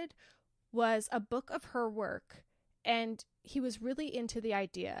wanted was a book of her work, and he was really into the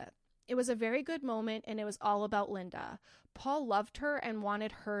idea. It was a very good moment, and it was all about Linda. Paul loved her and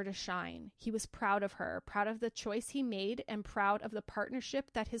wanted her to shine. He was proud of her, proud of the choice he made, and proud of the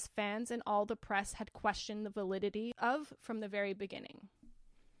partnership that his fans and all the press had questioned the validity of from the very beginning.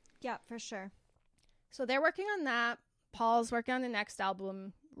 Yeah, for sure. So they're working on that. Paul's working on the next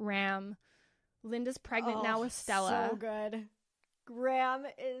album, Ram. Linda's pregnant now with Stella. So good. Ram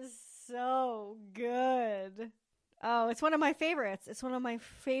is so good. Oh, it's one of my favorites. It's one of my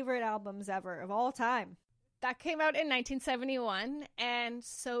favorite albums ever of all time. That came out in 1971, and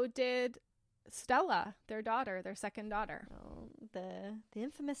so did Stella, their daughter, their second daughter. Oh, the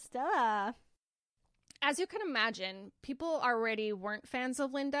infamous Stella. As you can imagine, people already weren't fans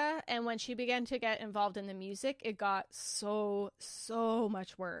of Linda, and when she began to get involved in the music, it got so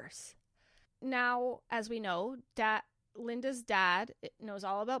much worse. Now, as we know, Linda's dad knows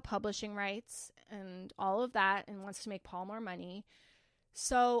all about publishing rights and all of that and wants to make Paul more money.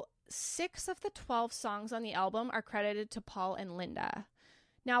 So 6 of the 12 songs on the album are credited to Paul and Linda.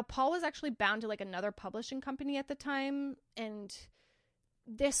 Now, Paul was actually bound to another publishing company at the time, and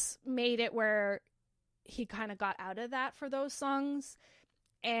this made it where he kind of got out of that for those songs.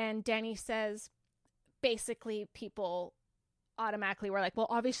 And Danny says basically people automatically were like, well,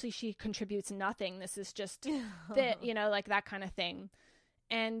 obviously she contributes nothing. This is just that, that kind of thing.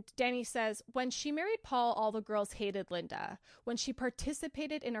 And Danny says, when she married Paul, all the girls hated Linda. When she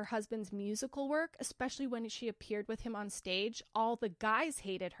participated in her husband's musical work, especially when she appeared with him on stage, all the guys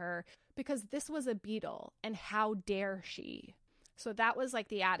hated her because this was a Beatle, and how dare she? So that was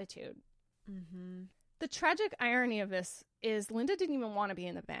the attitude. Mm-hmm. The tragic irony of this is Linda didn't even want to be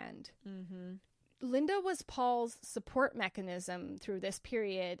in the band. Mm-hmm. Linda was Paul's support mechanism through this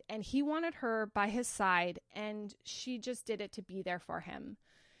period, and he wanted her by his side, and she just did it to be there for him.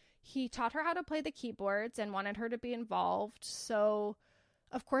 He taught her how to play the keyboards and wanted her to be involved, so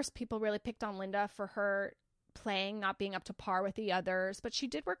of course people really picked on Linda for her playing, not being up to par with the others. But she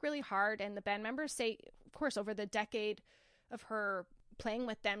did work really hard. And the band members say, of course, over the decade of her playing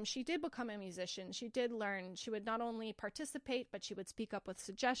with them, she did become a musician. She did learn. She would not only participate, but she would speak up with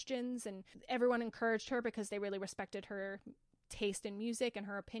suggestions. And everyone encouraged her because they really respected her taste in music and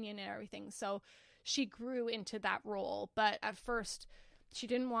her opinion and everything. So she grew into that role. But at first, she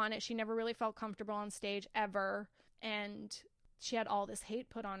didn't want it. She never really felt comfortable on stage ever. And she had all this hate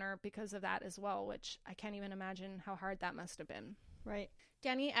put on her because of that as well, which I can't even imagine how hard that must have been. Right.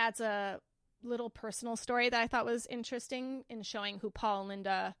 Danny adds a little personal story that I thought was interesting in showing who Paul and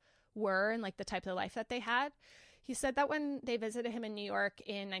Linda were and like the type of life that they had. He said that when they visited him in New York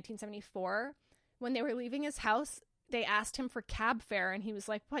in 1974, when they were leaving his house, they asked him for cab fare, and he was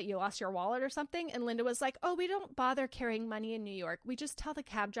like, what, you lost your wallet or something? And Linda was like, oh, we don't bother carrying money in New York. We just tell the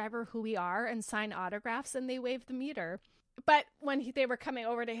cab driver who we are and sign autographs, and they waive the meter. But when they were coming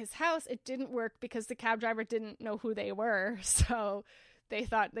over to his house, it didn't work because the cab driver didn't know who they were. So they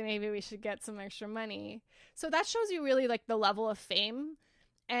thought that maybe we should get some extra money. So that shows you really like the level of fame.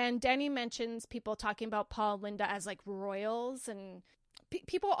 And Danny mentions people talking about Paul and Linda as like royals, and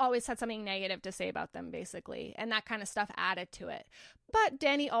people always had something negative to say about them, basically, and that kind of stuff added to it. But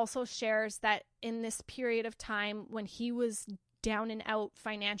Danny also shares that in this period of time when he was down and out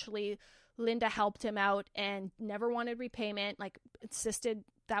financially, Linda helped him out and never wanted repayment, like insisted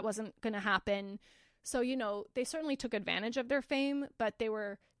that wasn't going to happen. So, you know, they certainly took advantage of their fame, but they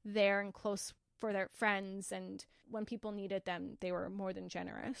were there and close for their friends. And when people needed them, they were more than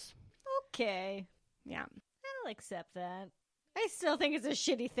generous. Okay. Yeah. I'll accept that. I still think it's a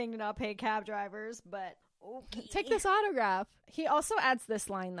shitty thing to not pay cab drivers, but okay. Take this autograph. He also adds this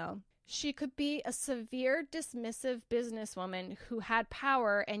line, though. She could be a severe, dismissive businesswoman who had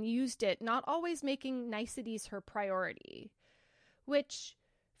power and used it, not always making niceties her priority. Which,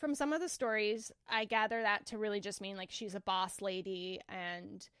 from some of the stories, I gather that to really just mean like she's a boss lady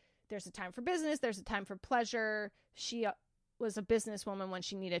and there's a time for business, there's a time for pleasure. She was a businesswoman when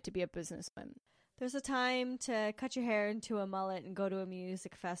she needed to be a businesswoman. There's a time to cut your hair into a mullet and go to a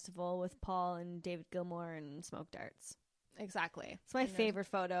music festival with Paul and David Gilmour and smoke darts. Exactly. It's my favorite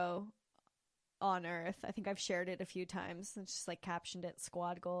photo on earth. I think I've shared it a few times. It's just like captioned it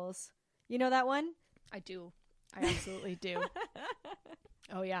squad goals. You know that one? I do. I absolutely do.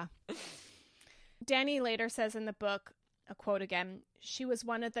 Oh, yeah. Danny later says in the book, a quote again, she was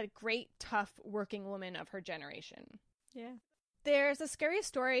one of the great, tough working women of her generation. Yeah. There's a scary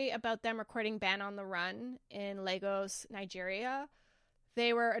story about them recording Band on the Run in Lagos, Nigeria.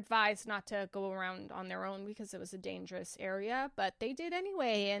 They were advised not to go around on their own because it was a dangerous area, but they did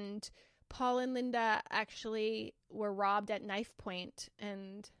anyway. And Paul and Linda actually were robbed at knife point,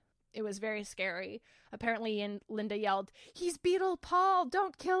 and it was very scary. Apparently, Linda yelled, "He's Beatle Paul,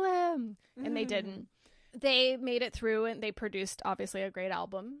 don't kill him!" And they didn't. They made it through, and they produced, obviously, a great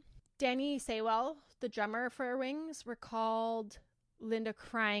album. Danny Saywell, the drummer for Wings, recalled Linda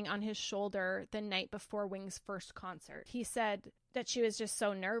crying on his shoulder the night before Wings' first concert. He said that she was just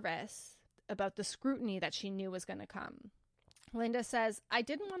so nervous about the scrutiny that she knew was going to come. Linda says, I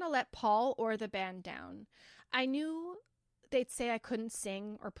didn't want to let Paul or the band down. I knew they'd say I couldn't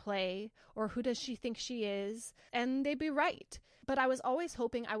sing or play, or who does she think she is? And they'd be right. But I was always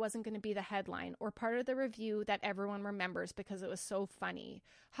hoping I wasn't going to be the headline or part of the review that everyone remembers because it was so funny.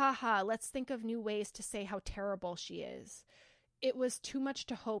 Ha ha, let's think of new ways to say how terrible she is. It was too much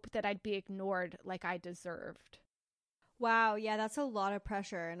to hope that I'd be ignored like I deserved. Wow, yeah, that's a lot of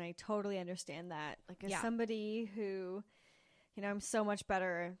pressure, and I totally understand that. Like, as somebody who, you know, I'm so much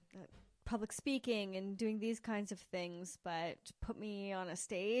better at public speaking and doing these kinds of things, but put me on a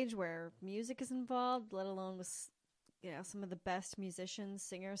stage where music is involved, let alone with, you know, some of the best musicians,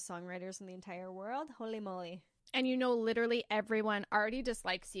 singers, songwriters in the entire world. Holy moly. And you know, literally everyone already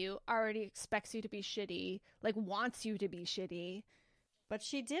dislikes you, already expects you to be shitty, like wants you to be shitty. But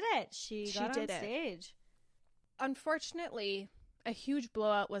she did it. She got on stage. Unfortunately, a huge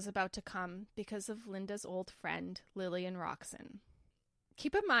blowout was about to come because of Linda's old friend, Lillian Roxon.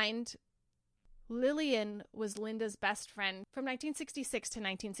 Keep in mind, Lillian was Linda's best friend from 1966 to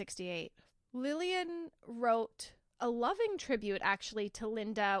 1968. Lillian wrote a loving tribute, actually, to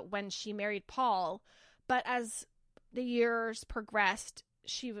Linda when she married Paul, but as the years progressed,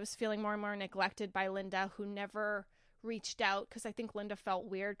 she was feeling more and more neglected by Linda, who never reached out, because I think Linda felt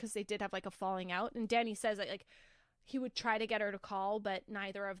weird because they did have like a falling out. And Danny says that like he would try to get her to call, but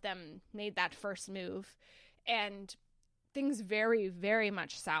neither of them made that first move. And things very, very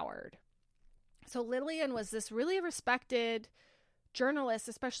much soured. So Lillian was this really respected journalist,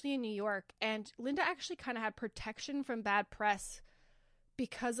 especially in New York. And Linda actually kind of had protection from bad press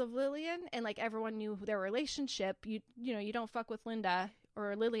because of Lillian, and like everyone knew their relationship. You know, you don't fuck with Linda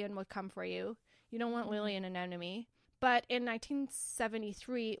or Lillian would come for you. You don't want Lillian an enemy. But in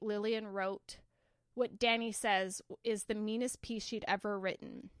 1973, Lillian wrote what Danny says is the meanest piece she'd ever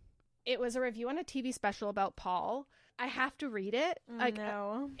written. It was a review on a TV special about Paul. I have to read it.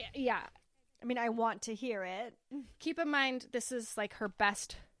 No. Yeah. I mean, I want to hear it. Keep in mind, this is like her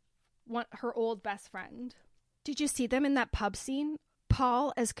old best friend. Did you see them in that pub scene?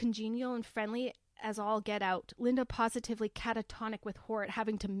 Paul as congenial and friendly as all get out. Linda positively catatonic with horror at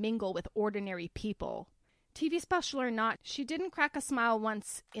having to mingle with ordinary people. TV special or not, she didn't crack a smile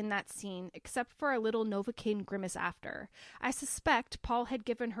once in that scene, except for a little Novocaine grimace after. I suspect Paul had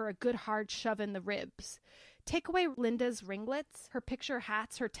given her a good hard shove in the ribs. Take away Linda's ringlets, her picture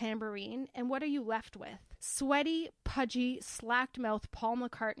hats, her tambourine, and what are you left with? Sweaty, pudgy, slacked-mouthed Paul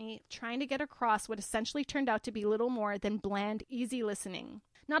McCartney trying to get across what essentially turned out to be little more than bland, easy listening.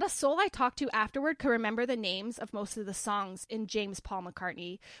 Not a soul I talked to afterward could remember the names of most of the songs in James Paul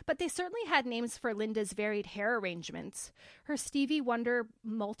McCartney, but they certainly had names for Linda's varied hair arrangements. Her Stevie Wonder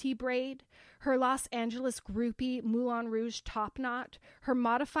multi-braid, her Los Angeles groupie Moulin Rouge top knot, her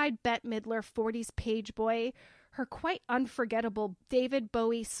modified Bette Midler 40s page boy, her quite unforgettable David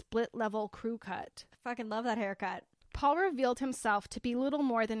Bowie split-level crew cut. Fucking love that haircut. Paul revealed himself to be little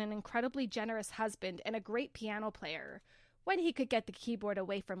more than an incredibly generous husband and a great piano player, when he could get the keyboard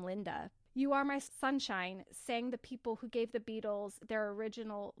away from Linda. You Are My Sunshine sang the people who gave the Beatles their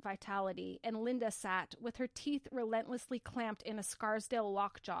original vitality, and Linda sat, with her teeth relentlessly clamped in a Scarsdale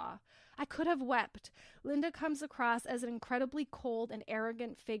lockjaw. I could have wept. Linda comes across as an incredibly cold and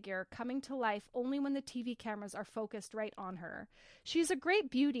arrogant figure, coming to life only when the TV cameras are focused right on her. She's a great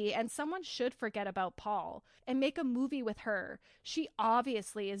beauty, and someone should forget about Paul, and make a movie with her. She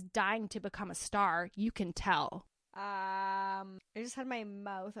obviously is dying to become a star, you can tell. I just had my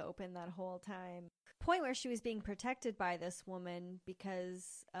mouth open that whole time. Point where she was being protected by this woman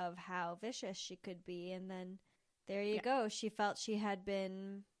because of how vicious she could be, and then there you go. She felt she had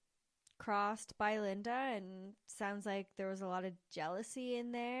been crossed by Linda, and sounds like there was a lot of jealousy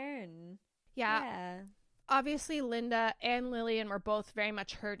in there, and yeah. Obviously Linda and Lillian were both very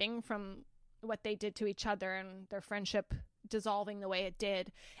much hurting from what they did to each other and their friendship dissolving the way it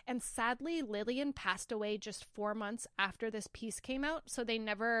did. And sadly, Lillian passed away just 4 months after this piece came out, so they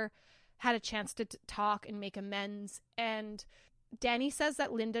never had a chance to talk and make amends. And Danny says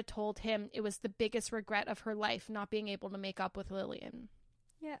that Linda told him it was the biggest regret of her life not being able to make up with Lillian.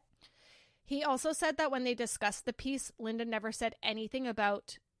 Yeah. He also said that when they discussed the piece, Linda never said anything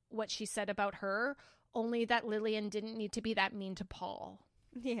about what she said about her, only that Lillian didn't need to be that mean to Paul.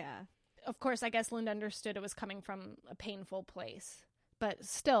 Yeah. Of course, I guess Linda understood it was coming from a painful place. But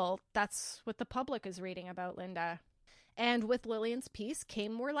still, that's what the public is reading about Linda. And with Lillian's piece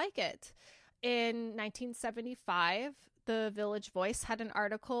came more like it. In 1975, the Village Voice had an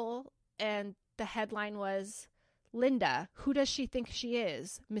article, and the headline was, Linda, who does she think she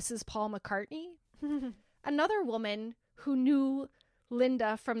is? Mrs. Paul McCartney? Another woman who knew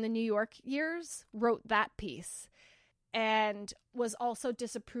Linda from the New York years wrote that piece, and was also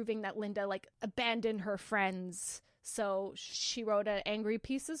disapproving that Linda abandoned her friends. So she wrote an angry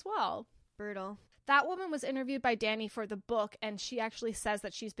piece as well. Brutal. That woman was interviewed by Danny for the book, and she actually says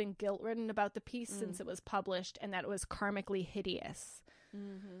that she's been guilt-ridden about the piece since it was published, and that it was karmically hideous.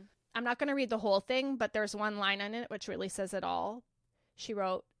 Mm-hmm. I'm not going to read the whole thing, but there's one line in it which really says it all. She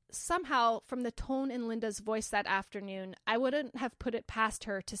wrote, somehow, from the tone in Linda's voice that afternoon, I wouldn't have put it past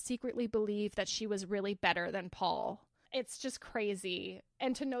her to secretly believe that she was really better than Paul. It's just crazy.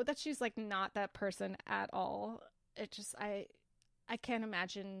 And to know that she's not that person at all, it just, I can't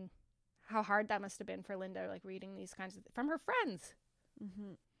imagine how hard that must have been for Linda, reading these kinds of from her friends.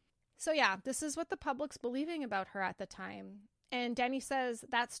 Mm-hmm. So yeah, this is what the public's believing about her at the time. And Danny says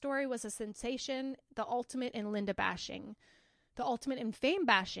that story was a sensation, the ultimate in Linda bashing, the ultimate in fame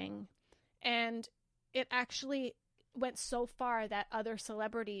bashing. And it actually went so far that other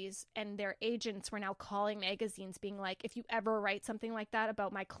celebrities and their agents were now calling magazines being like, if you ever write something like that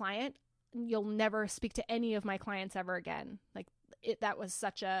about my client, you'll never speak to any of my clients ever again. That was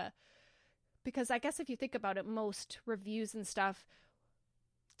such a... Because I guess if you think about it, most reviews and stuff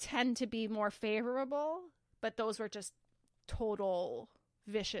tend to be more favorable, but those were just total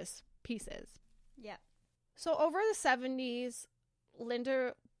vicious pieces. Yeah. So over the 70s,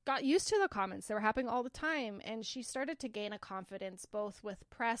 Linda got used to the comments that were happening all the time, and she started to gain a confidence both with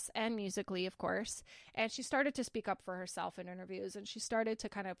press and musically, of course, and she started to speak up for herself in interviews, and she started to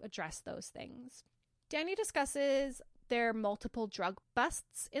kind of address those things. Danny discusses their multiple drug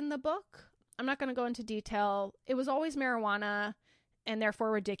busts in the book. I'm not going to go into detail. It was always marijuana, and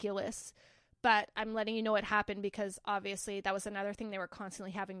therefore ridiculous. But I'm letting you know it happened because obviously that was another thing they were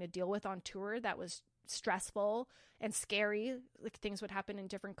constantly having to deal with on tour that was stressful and scary. Like, things would happen in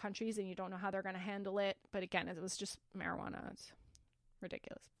different countries and you don't know how they're going to handle it. But again, it was just marijuana. It's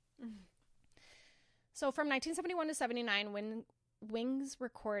ridiculous. Mm-hmm. So from 1971 to 79, when Wings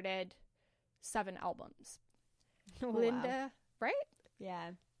recorded 7 albums. Oh, Linda, wow. Right? Yeah.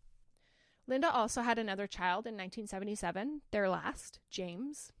 Linda also had another child in 1977, their last,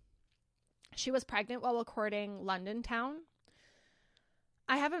 James. She was pregnant while recording London Town.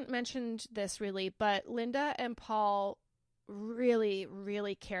 I haven't mentioned this really, but Linda and Paul really,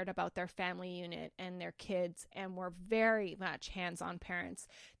 really cared about their family unit and their kids and were very much hands-on parents.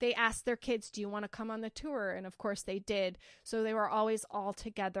 They asked their kids, do you want to come on the tour? And of course they did. So they were always all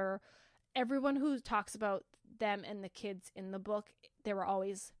together. Everyone who talks about them and the kids in the book, they were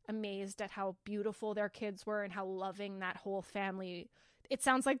always amazed at how beautiful their kids were and how loving that whole family. It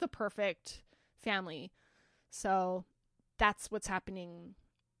sounds like the perfect family. So that's what's happening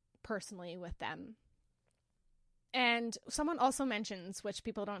personally with them. And someone also mentions, which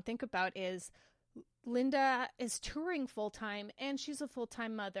people don't think about, is Linda is touring full-time and she's a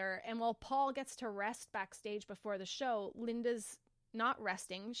full-time mother. And while Paul gets to rest backstage before the show, Linda's not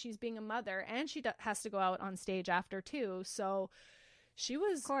resting. She's being a mother and she has to go out on stage after too. So she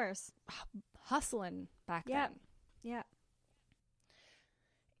was, of course, hustling back then. Yeah.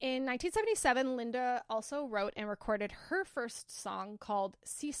 In 1977, Linda also wrote and recorded her first song called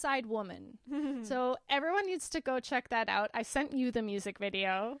Seaside Woman. So everyone needs to go check that out. I sent you the music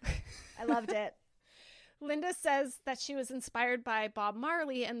video. I loved it. Linda says that she was inspired by Bob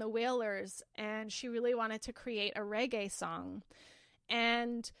Marley and the Wailers, and she really wanted to create a reggae song.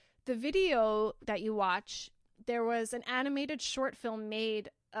 And the video that you watch, there was an animated short film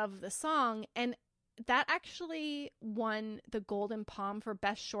made of the song, and that actually won the Golden Palm for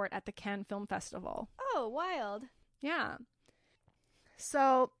Best Short at the Cannes Film Festival. Oh, wild. Yeah.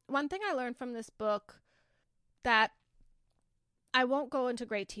 So one thing I learned from this book that I won't go into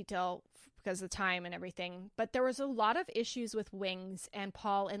great detail because of the time and everything, but there was a lot of issues with Wings and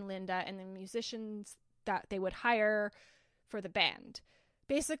Paul and Linda and the musicians that they would hire for the band.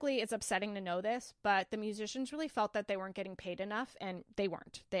 Basically, it's upsetting to know this, but the musicians really felt that they weren't getting paid enough, and they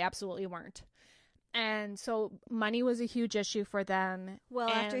weren't. They absolutely weren't. And so money was a huge issue for them. Well,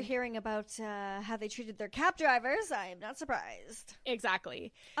 after hearing about how they treated their cab drivers, I'm not surprised.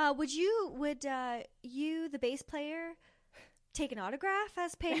 Exactly. Would you, the bass player, take an autograph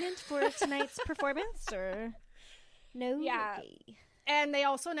as payment for tonight's performance, or no? Yeah. Okay. And they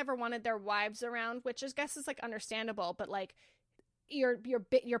also never wanted their wives around, which I guess is like understandable. But like, you're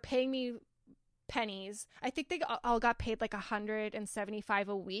paying me pennies. I think they all got paid like $175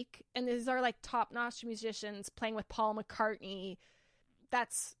 a week, and these are like top-notch musicians playing with Paul McCartney.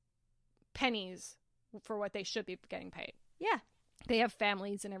 That's pennies for what they should be getting paid. Yeah, they have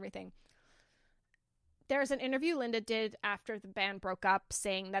families and everything. There's an interview Linda did after the band broke up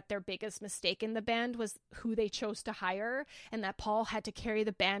saying that their biggest mistake in the band was who they chose to hire, and that Paul had to carry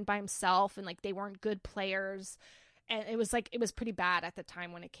the band by himself, and like they weren't good players. And it was pretty bad at the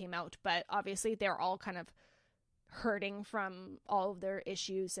time when it came out, but obviously they're all kind of hurting from all of their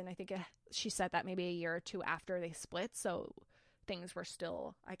issues. And I think she said that maybe a year or two after they split. So things were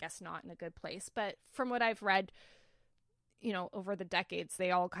still, I guess, not in a good place. But from what I've read, you know, over the decades,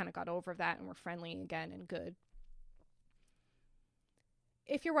 they all kind of got over that and were friendly again and good.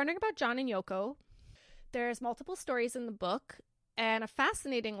 If you're wondering about John and Yoko, there's multiple stories in the book. And a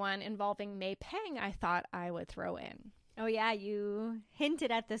fascinating one involving May Pang I thought I would throw in. Oh, yeah, you hinted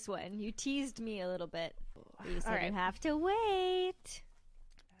at this one. You teased me a little bit. You said you have to wait.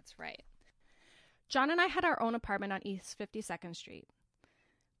 That's right. John and I had our own apartment on East 52nd Street.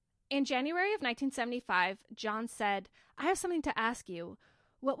 In January of 1975, John said, "I have something to ask you.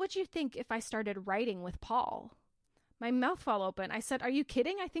 What would you think if I started writing with Paul?" My mouth fell open. I said, "Are you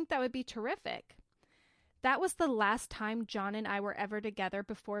kidding? I think that would be terrific." That was the last time John and I were ever together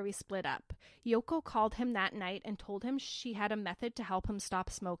before we split up. Yoko called him that night and told him she had a method to help him stop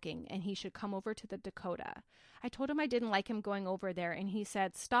smoking and he should come over to the Dakota. I told him I didn't like him going over there and he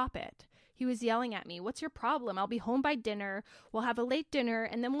said, "Stop it." He was yelling at me, "What's your problem? I'll be home by dinner. We'll have a late dinner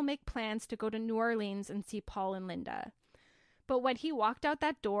and then we'll make plans to go to New Orleans and see Paul and Linda." But when he walked out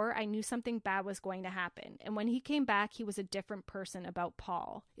that door, I knew something bad was going to happen. And when he came back, he was a different person about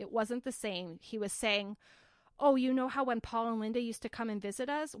Paul. It wasn't the same. He was saying, "Oh, you know how when Paul and Linda used to come and visit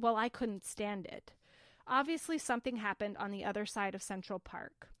us? Well, I couldn't stand it." Obviously, something happened on the other side of Central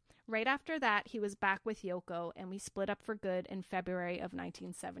Park. Right after that, he was back with Yoko, and we split up for good in February of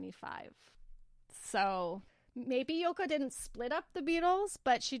 1975. So Maybe Yoko didn't split up the Beatles,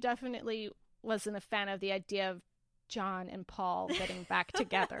 but she definitely wasn't a fan of the idea of John and Paul getting back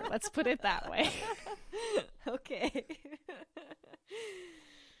together. Let's put it that way. Okay.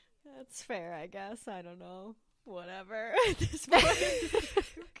 That's fair, I guess. I don't know. Whatever. At this point.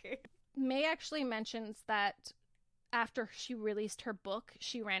 Okay. May actually mentions that after she released her book,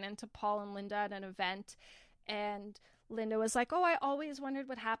 she ran into Paul and Linda at an event, and Linda was like, oh, I always wondered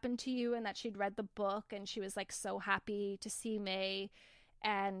what happened to you, and that she'd read the book, and she was like so happy to see May,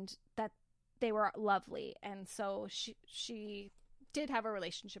 and that they were lovely. And so she did have a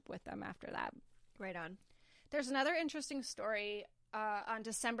relationship with them after that. Right on. There's another interesting story. On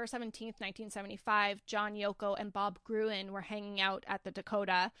December 17th, 1975, John, Yoko, and Bob Gruen were hanging out at the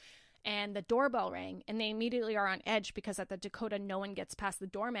Dakota, and the doorbell rang, and they immediately are on edge because at the Dakota, no one gets past the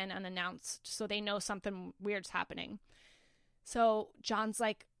doorman unannounced, so they know something weird's happening. So John's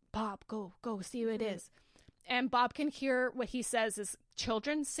like, Bob, go see who it is. And Bob can hear what he says is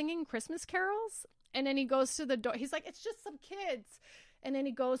children singing Christmas carols. And then he goes to the door. He's like, it's just some kids. And then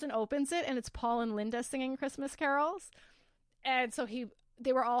he goes and opens it, and it's Paul and Linda singing Christmas carols. And so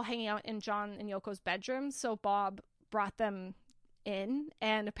they were all hanging out in John and Yoko's bedroom. So Bob brought them in,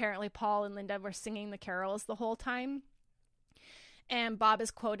 and apparently Paul and Linda were singing the carols the whole time. And Bob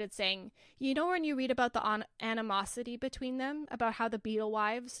is quoted saying, you know, when you read about the animosity between them, about how the Beatle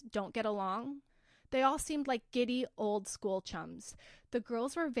wives don't get along, they all seemed like giddy old school chums. The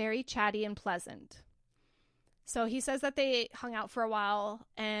girls were very chatty and pleasant. So he says that they hung out for a while,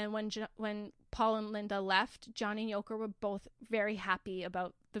 and when Paul and Linda left, John and Yoko were both very happy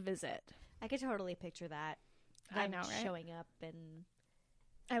about the visit. I could totally picture that. I know, right? Showing up and...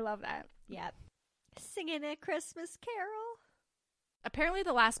 I love that. Yep. Singing a Christmas carol. Apparently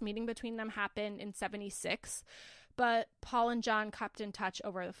the last meeting between them happened in 76, but Paul and John kept in touch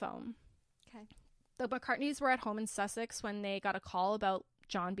over the phone. Okay. The McCartneys were at home in Sussex when they got a call about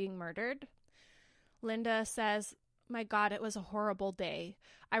John being murdered. Linda says, my God, it was a horrible day.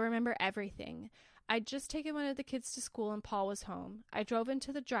 I remember everything. I'd just taken one of the kids to school and Paul was home. I drove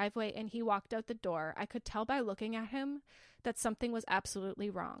into the driveway and he walked out the door. I could tell by looking at him that something was absolutely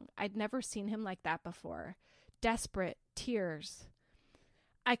wrong. I'd never seen him like that before. Desperate, tears.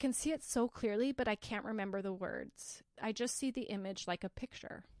 I can see it so clearly, but I can't remember the words. I just see the image like a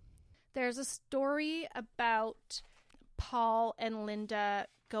picture. There's a story about Paul and Linda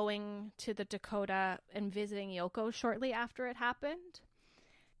going to the Dakota and visiting Yoko shortly after it happened.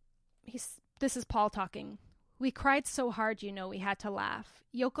 This is Paul talking. We cried so hard, you know, we had to laugh.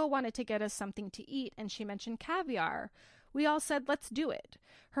 Yoko wanted to get us something to eat, and she mentioned caviar. We all said, let's do it.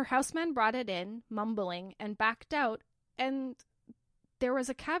 Her houseman brought it in, mumbling, and backed out, and there was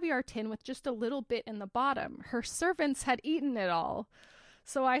a caviar tin with just a little bit in the bottom. Her servants had eaten it all.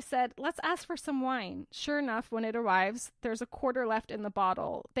 So I said, let's ask for some wine. Sure enough, when it arrives, there's a quarter left in the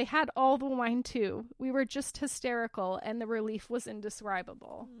bottle. They had all the wine, too. We were just hysterical, and the relief was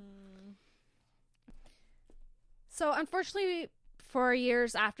indescribable. So unfortunately, for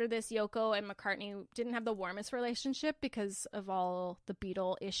years after this, Yoko and McCartney didn't have the warmest relationship because of all the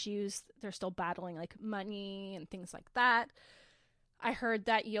Beatle issues. They're still battling like money and things like that. I heard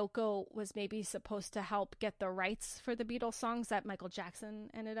that Yoko was maybe supposed to help get the rights for the Beatles songs that Michael Jackson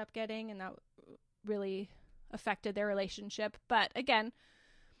ended up getting, and that really affected their relationship. But again,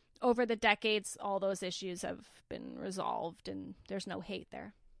 over the decades, all those issues have been resolved and there's no hate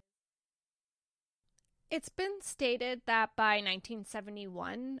there. It's been stated that by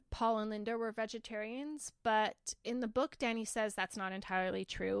 1971, Paul and Linda were vegetarians, but in the book, Danny says that's not entirely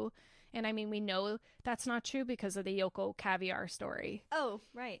true. And I mean, we know that's not true because of the Yoko caviar story. Oh,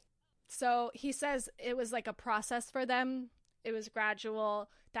 right. So he says it was like a process for them. It was gradual.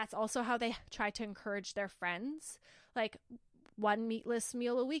 That's also how they try to encourage their friends. Like, one meatless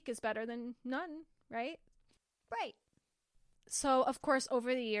meal a week is better than none, right? Right. So, of course,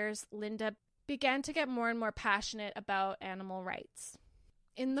 over the years, Linda began to get more and more passionate about animal rights.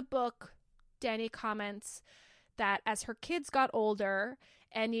 In the book, Danny comments that as her kids got older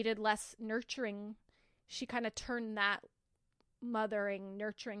and needed less nurturing, she kind of turned that mothering,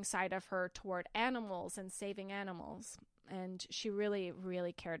 nurturing side of her toward animals and saving animals. And she really,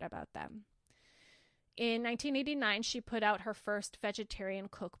 really cared about them. In 1989, she put out her first vegetarian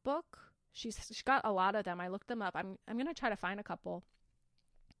cookbook. She's got a lot of them. I looked them up. I'm going to try to find a couple.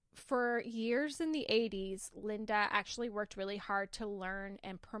 For years in the 80s, Linda actually worked really hard to learn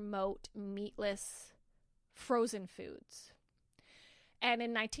and promote meatless frozen foods. And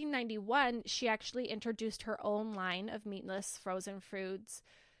in 1991, she actually introduced her own line of meatless frozen foods,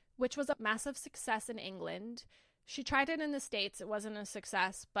 which was a massive success in England. She tried it in the States. It wasn't a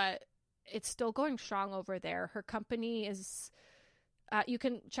success, but it's still going strong over there. Her company is, you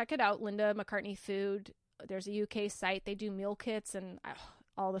can check it out, Linda McCartney Food. There's a UK site. They do meal kits, and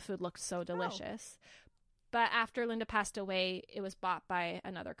all the food looks so delicious. But after Linda passed away, it was bought by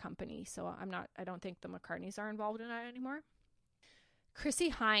another company. So I don't think the McCartneys are involved in it anymore. Chrissy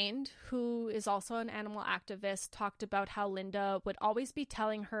Hind, who is also an animal activist, talked about how Linda would always be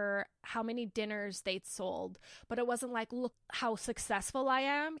telling her how many dinners they'd sold. But it wasn't like, look how successful I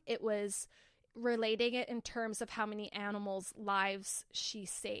am. It was relating it in terms of how many animals' lives she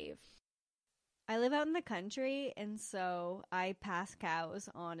saved. I live out in the country, and so I pass cows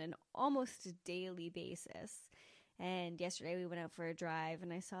on an almost daily basis. And yesterday we went out for a drive,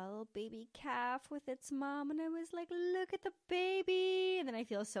 and I saw a little baby calf with its mom, and I was like, look at the baby. And then I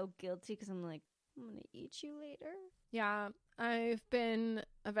feel so guilty because I'm like, I'm going to eat you later. Yeah, I've been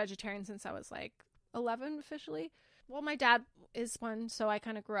a vegetarian since I was like 11 officially. Well, my dad is one, so I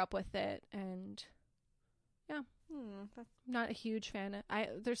kind of grew up with it, and yeah. Not a huge fan.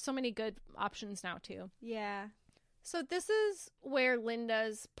 There's so many good options now too. Yeah. So this is where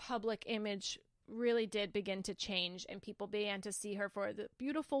Linda's public image really did begin to change, and people began to see her for the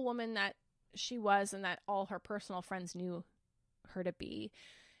beautiful woman that she was and that all her personal friends knew her to be.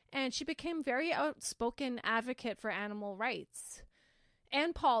 And she became very outspoken advocate for animal rights.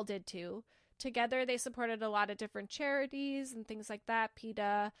 And Paul did too. Together, they supported a lot of different charities and things like that,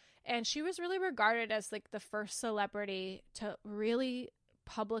 PETA. And she was really regarded as like the first celebrity to really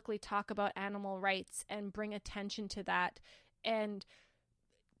publicly talk about animal rights and bring attention to that. And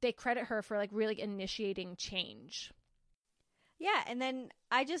they credit her for like really initiating change. Yeah, and then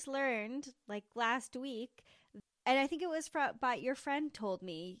I just learned like last week, and I think it was but your friend told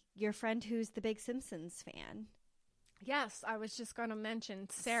me, your friend who's the big Simpsons fan. Yes, I was just going to mention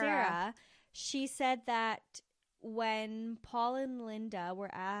Sarah. She said that when Paul and Linda were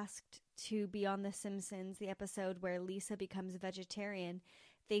asked to be on The Simpsons, the episode where Lisa becomes a vegetarian,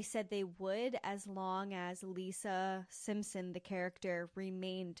 they said they would as long as Lisa Simpson, the character,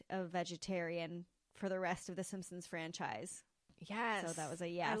 remained a vegetarian for the rest of the Simpsons franchise. Yes. So that was a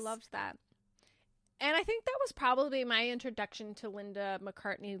yes. I loved that. And I think that was probably my introduction to Linda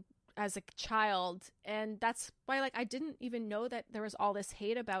McCartney as a child, and that's why like I didn't even know that there was all this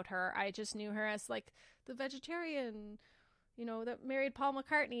hate about her. I just knew her as like the vegetarian, you know, that married Paul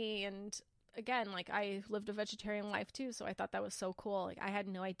McCartney, and again, like I lived a vegetarian life too, so I thought that was so cool. Like I had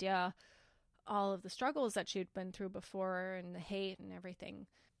no idea all of the struggles that she'd been through before and the hate and everything.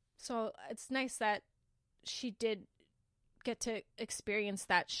 So it's nice that she did get to experience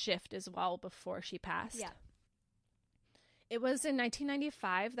that shift as well before she passed. Yeah. It was in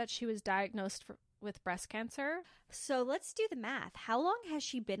 1995 that she was diagnosed with breast cancer. So let's do the math. How long has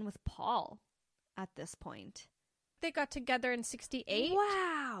she been with Paul at this point? They got together in 1968.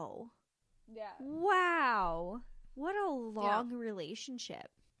 Wow. Yeah. Wow. What a long relationship.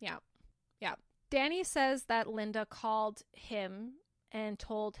 Yeah. Yeah. Danny says that Linda called him and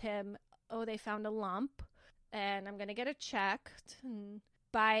told him, oh, they found a lump and I'm going to get it checked. And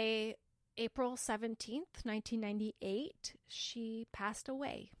by April 17th, 1998, she passed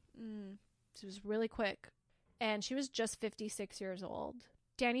away. It was really quick. And she was just 56 years old.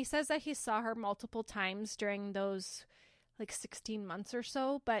 Danny says that he saw her multiple times during those like 16 months or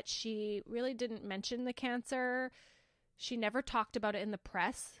so, but she really didn't mention the cancer. She never talked about it in the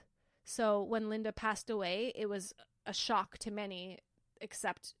press. So when Linda passed away, it was a shock to many,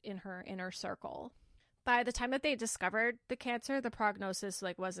 except in her inner circle. By the time that they discovered the cancer, the prognosis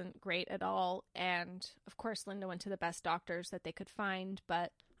like wasn't great at all. And of course, Linda went to the best doctors that they could find,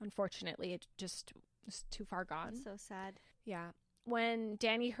 but unfortunately, it just was too far gone. That's so sad. Yeah. When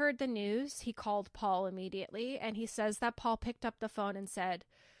Danny heard the news, he called Paul immediately, and he says that Paul picked up the phone and said,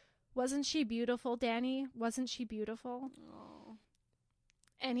 "Wasn't she beautiful, Danny? Wasn't she beautiful?" Oh.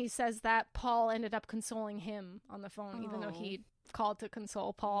 And he says that Paul ended up consoling him on the phone, even though he called to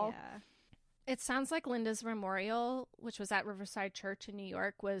console Paul. Yeah. It sounds like Linda's memorial, which was at Riverside Church in New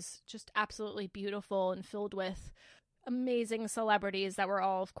York, was just absolutely beautiful and filled with amazing celebrities that were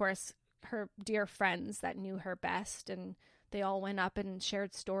all, of course, her dear friends that knew her best, and they all went up and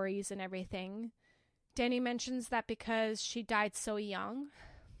shared stories and everything. Danny mentions that because she died so young,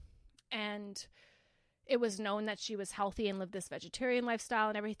 and it was known that she was healthy and lived this vegetarian lifestyle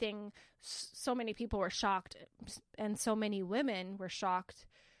and everything, so many people were shocked, and so many women were shocked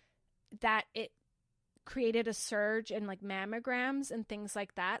that it created a surge in like mammograms and things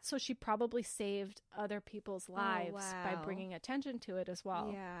like that. So she probably saved other people's lives by bringing attention to it as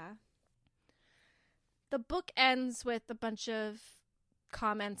well. Yeah. The book ends with a bunch of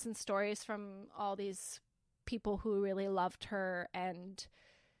comments and stories from all these people who really loved her, and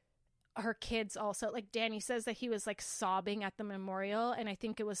her kids also, like Danny says that he was like sobbing at the memorial, and I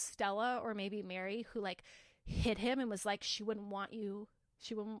think it was Stella or maybe Mary who like hit him and was like, she wouldn't want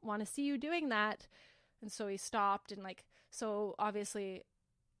to see you doing that. And so he stopped, and like, so obviously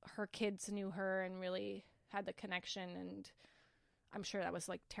her kids knew her and really had the connection, and I'm sure that was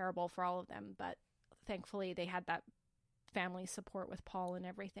like terrible for all of them, but thankfully they had that family support with Paul and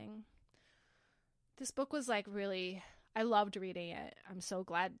everything. This book was like really, I loved reading it. I'm so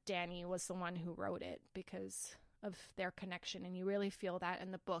glad Danny was the one who wrote it because of their connection, and you really feel that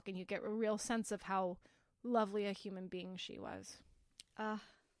in the book, and you get a real sense of how lovely a human being she was.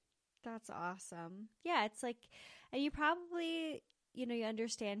 That's awesome. Yeah, it's like, and you probably, you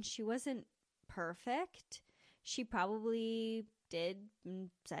understand she wasn't perfect. She probably did and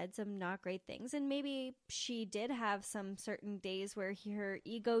said some not great things, and maybe she did have some certain days where her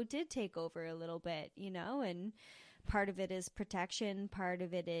ego did take over a little bit, and part of it is protection, part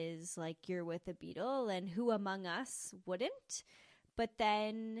of it is like you're with a beetle, and who among us wouldn't? But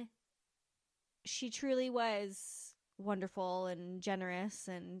then she truly was wonderful and generous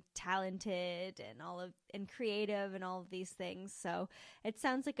and talented and creative and all of these things. So it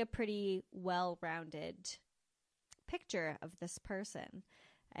sounds like a pretty well-rounded picture of this person.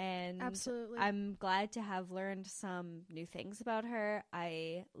 And absolutely, I'm glad to have learned some new things about her.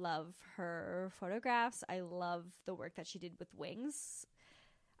 I love her photographs. I love the work that she did with Wings.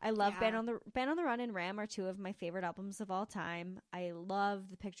 I love Band on the Run and Ram are two of my favorite albums of all time. I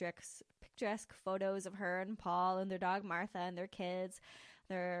love the picturesque photos of her and Paul and their dog Martha and their kids,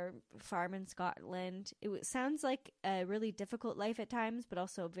 their farm in Scotland. It sounds like a really difficult life at times, but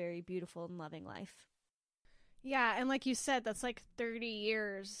also a very beautiful and loving life. Yeah, and like you said, that's like 30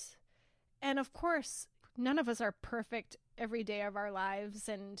 years. And of course, none of us are perfect every day of our lives,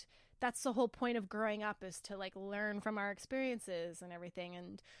 and that's the whole point of growing up, is to like learn from our experiences and everything.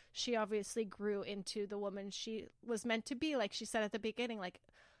 And she obviously grew into the woman she was meant to be. Like she said at the beginning, like,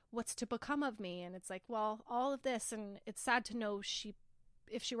 what's to become of me? And it's like, well, all of this. And it's sad to know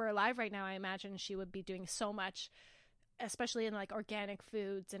if she were alive right now, I imagine she would be doing so much, especially in like organic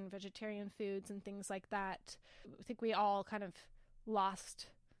foods and vegetarian foods and things like that. I think we all kind of lost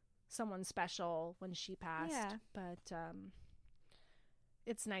someone special when she passed. Yeah. But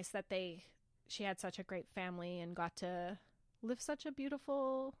it's nice that she had such a great family and got to live such a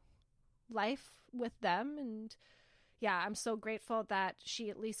beautiful life with them. And yeah, I'm so grateful that she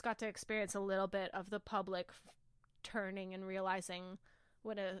at least got to experience a little bit of the public turning and realizing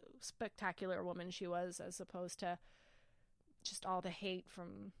what a spectacular woman she was, as opposed to just all the hate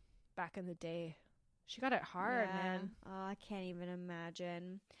from back in the day. She got it hard, man. Oh, I can't even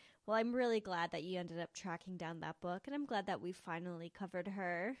imagine. Well, I'm really glad that you ended up tracking down that book, and I'm glad that we finally covered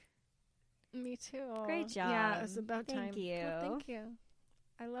her. Me too. Great job. Yeah, it was about time. Thank you. Well, thank you.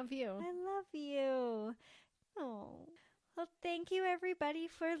 I love you. I love you. Oh. Well, thank you, everybody,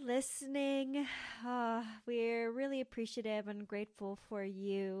 for listening. We're really appreciative and grateful for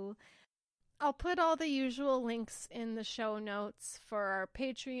you. I'll put all the usual links in the show notes for our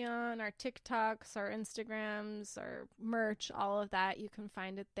Patreon, our TikToks, our Instagrams, our merch, all of that. You can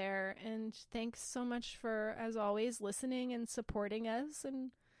find it there. And thanks so much for, as always, listening and supporting us. And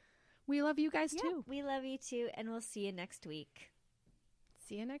we love you guys too. We love you too. And we'll see you next week.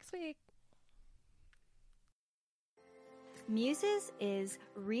 See you next week. Muses is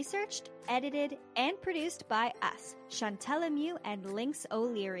researched, edited, and produced by us, Chantel Lemieux and Lynx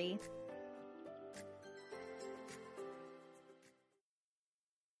O'Leary.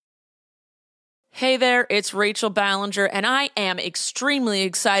 Hey there, it's Rachel Ballinger, and I am extremely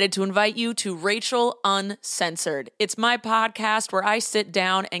excited to invite you to Rachel Uncensored. It's my podcast where I sit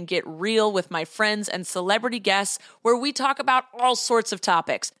down and get real with my friends and celebrity guests, where we talk about all sorts of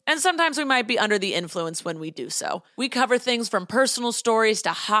topics. And sometimes we might be under the influence when we do so. We cover things from personal stories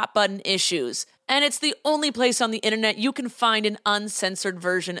to hot-button issues. And it's the only place on the internet you can find an uncensored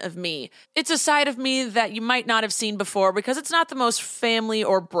version of me. It's a side of me that you might not have seen before because it's not the most family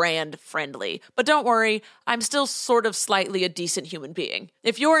or brand friendly. But don't worry, I'm still sort of slightly a decent human being.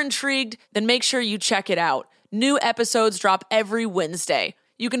 If you're intrigued, then make sure you check it out. New episodes drop every Wednesday.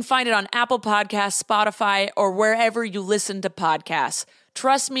 You can find it on Apple Podcasts, Spotify, or wherever you listen to podcasts.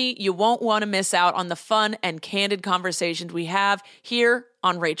 Trust me, you won't want to miss out on the fun and candid conversations we have here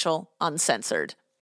on Rachel Uncensored.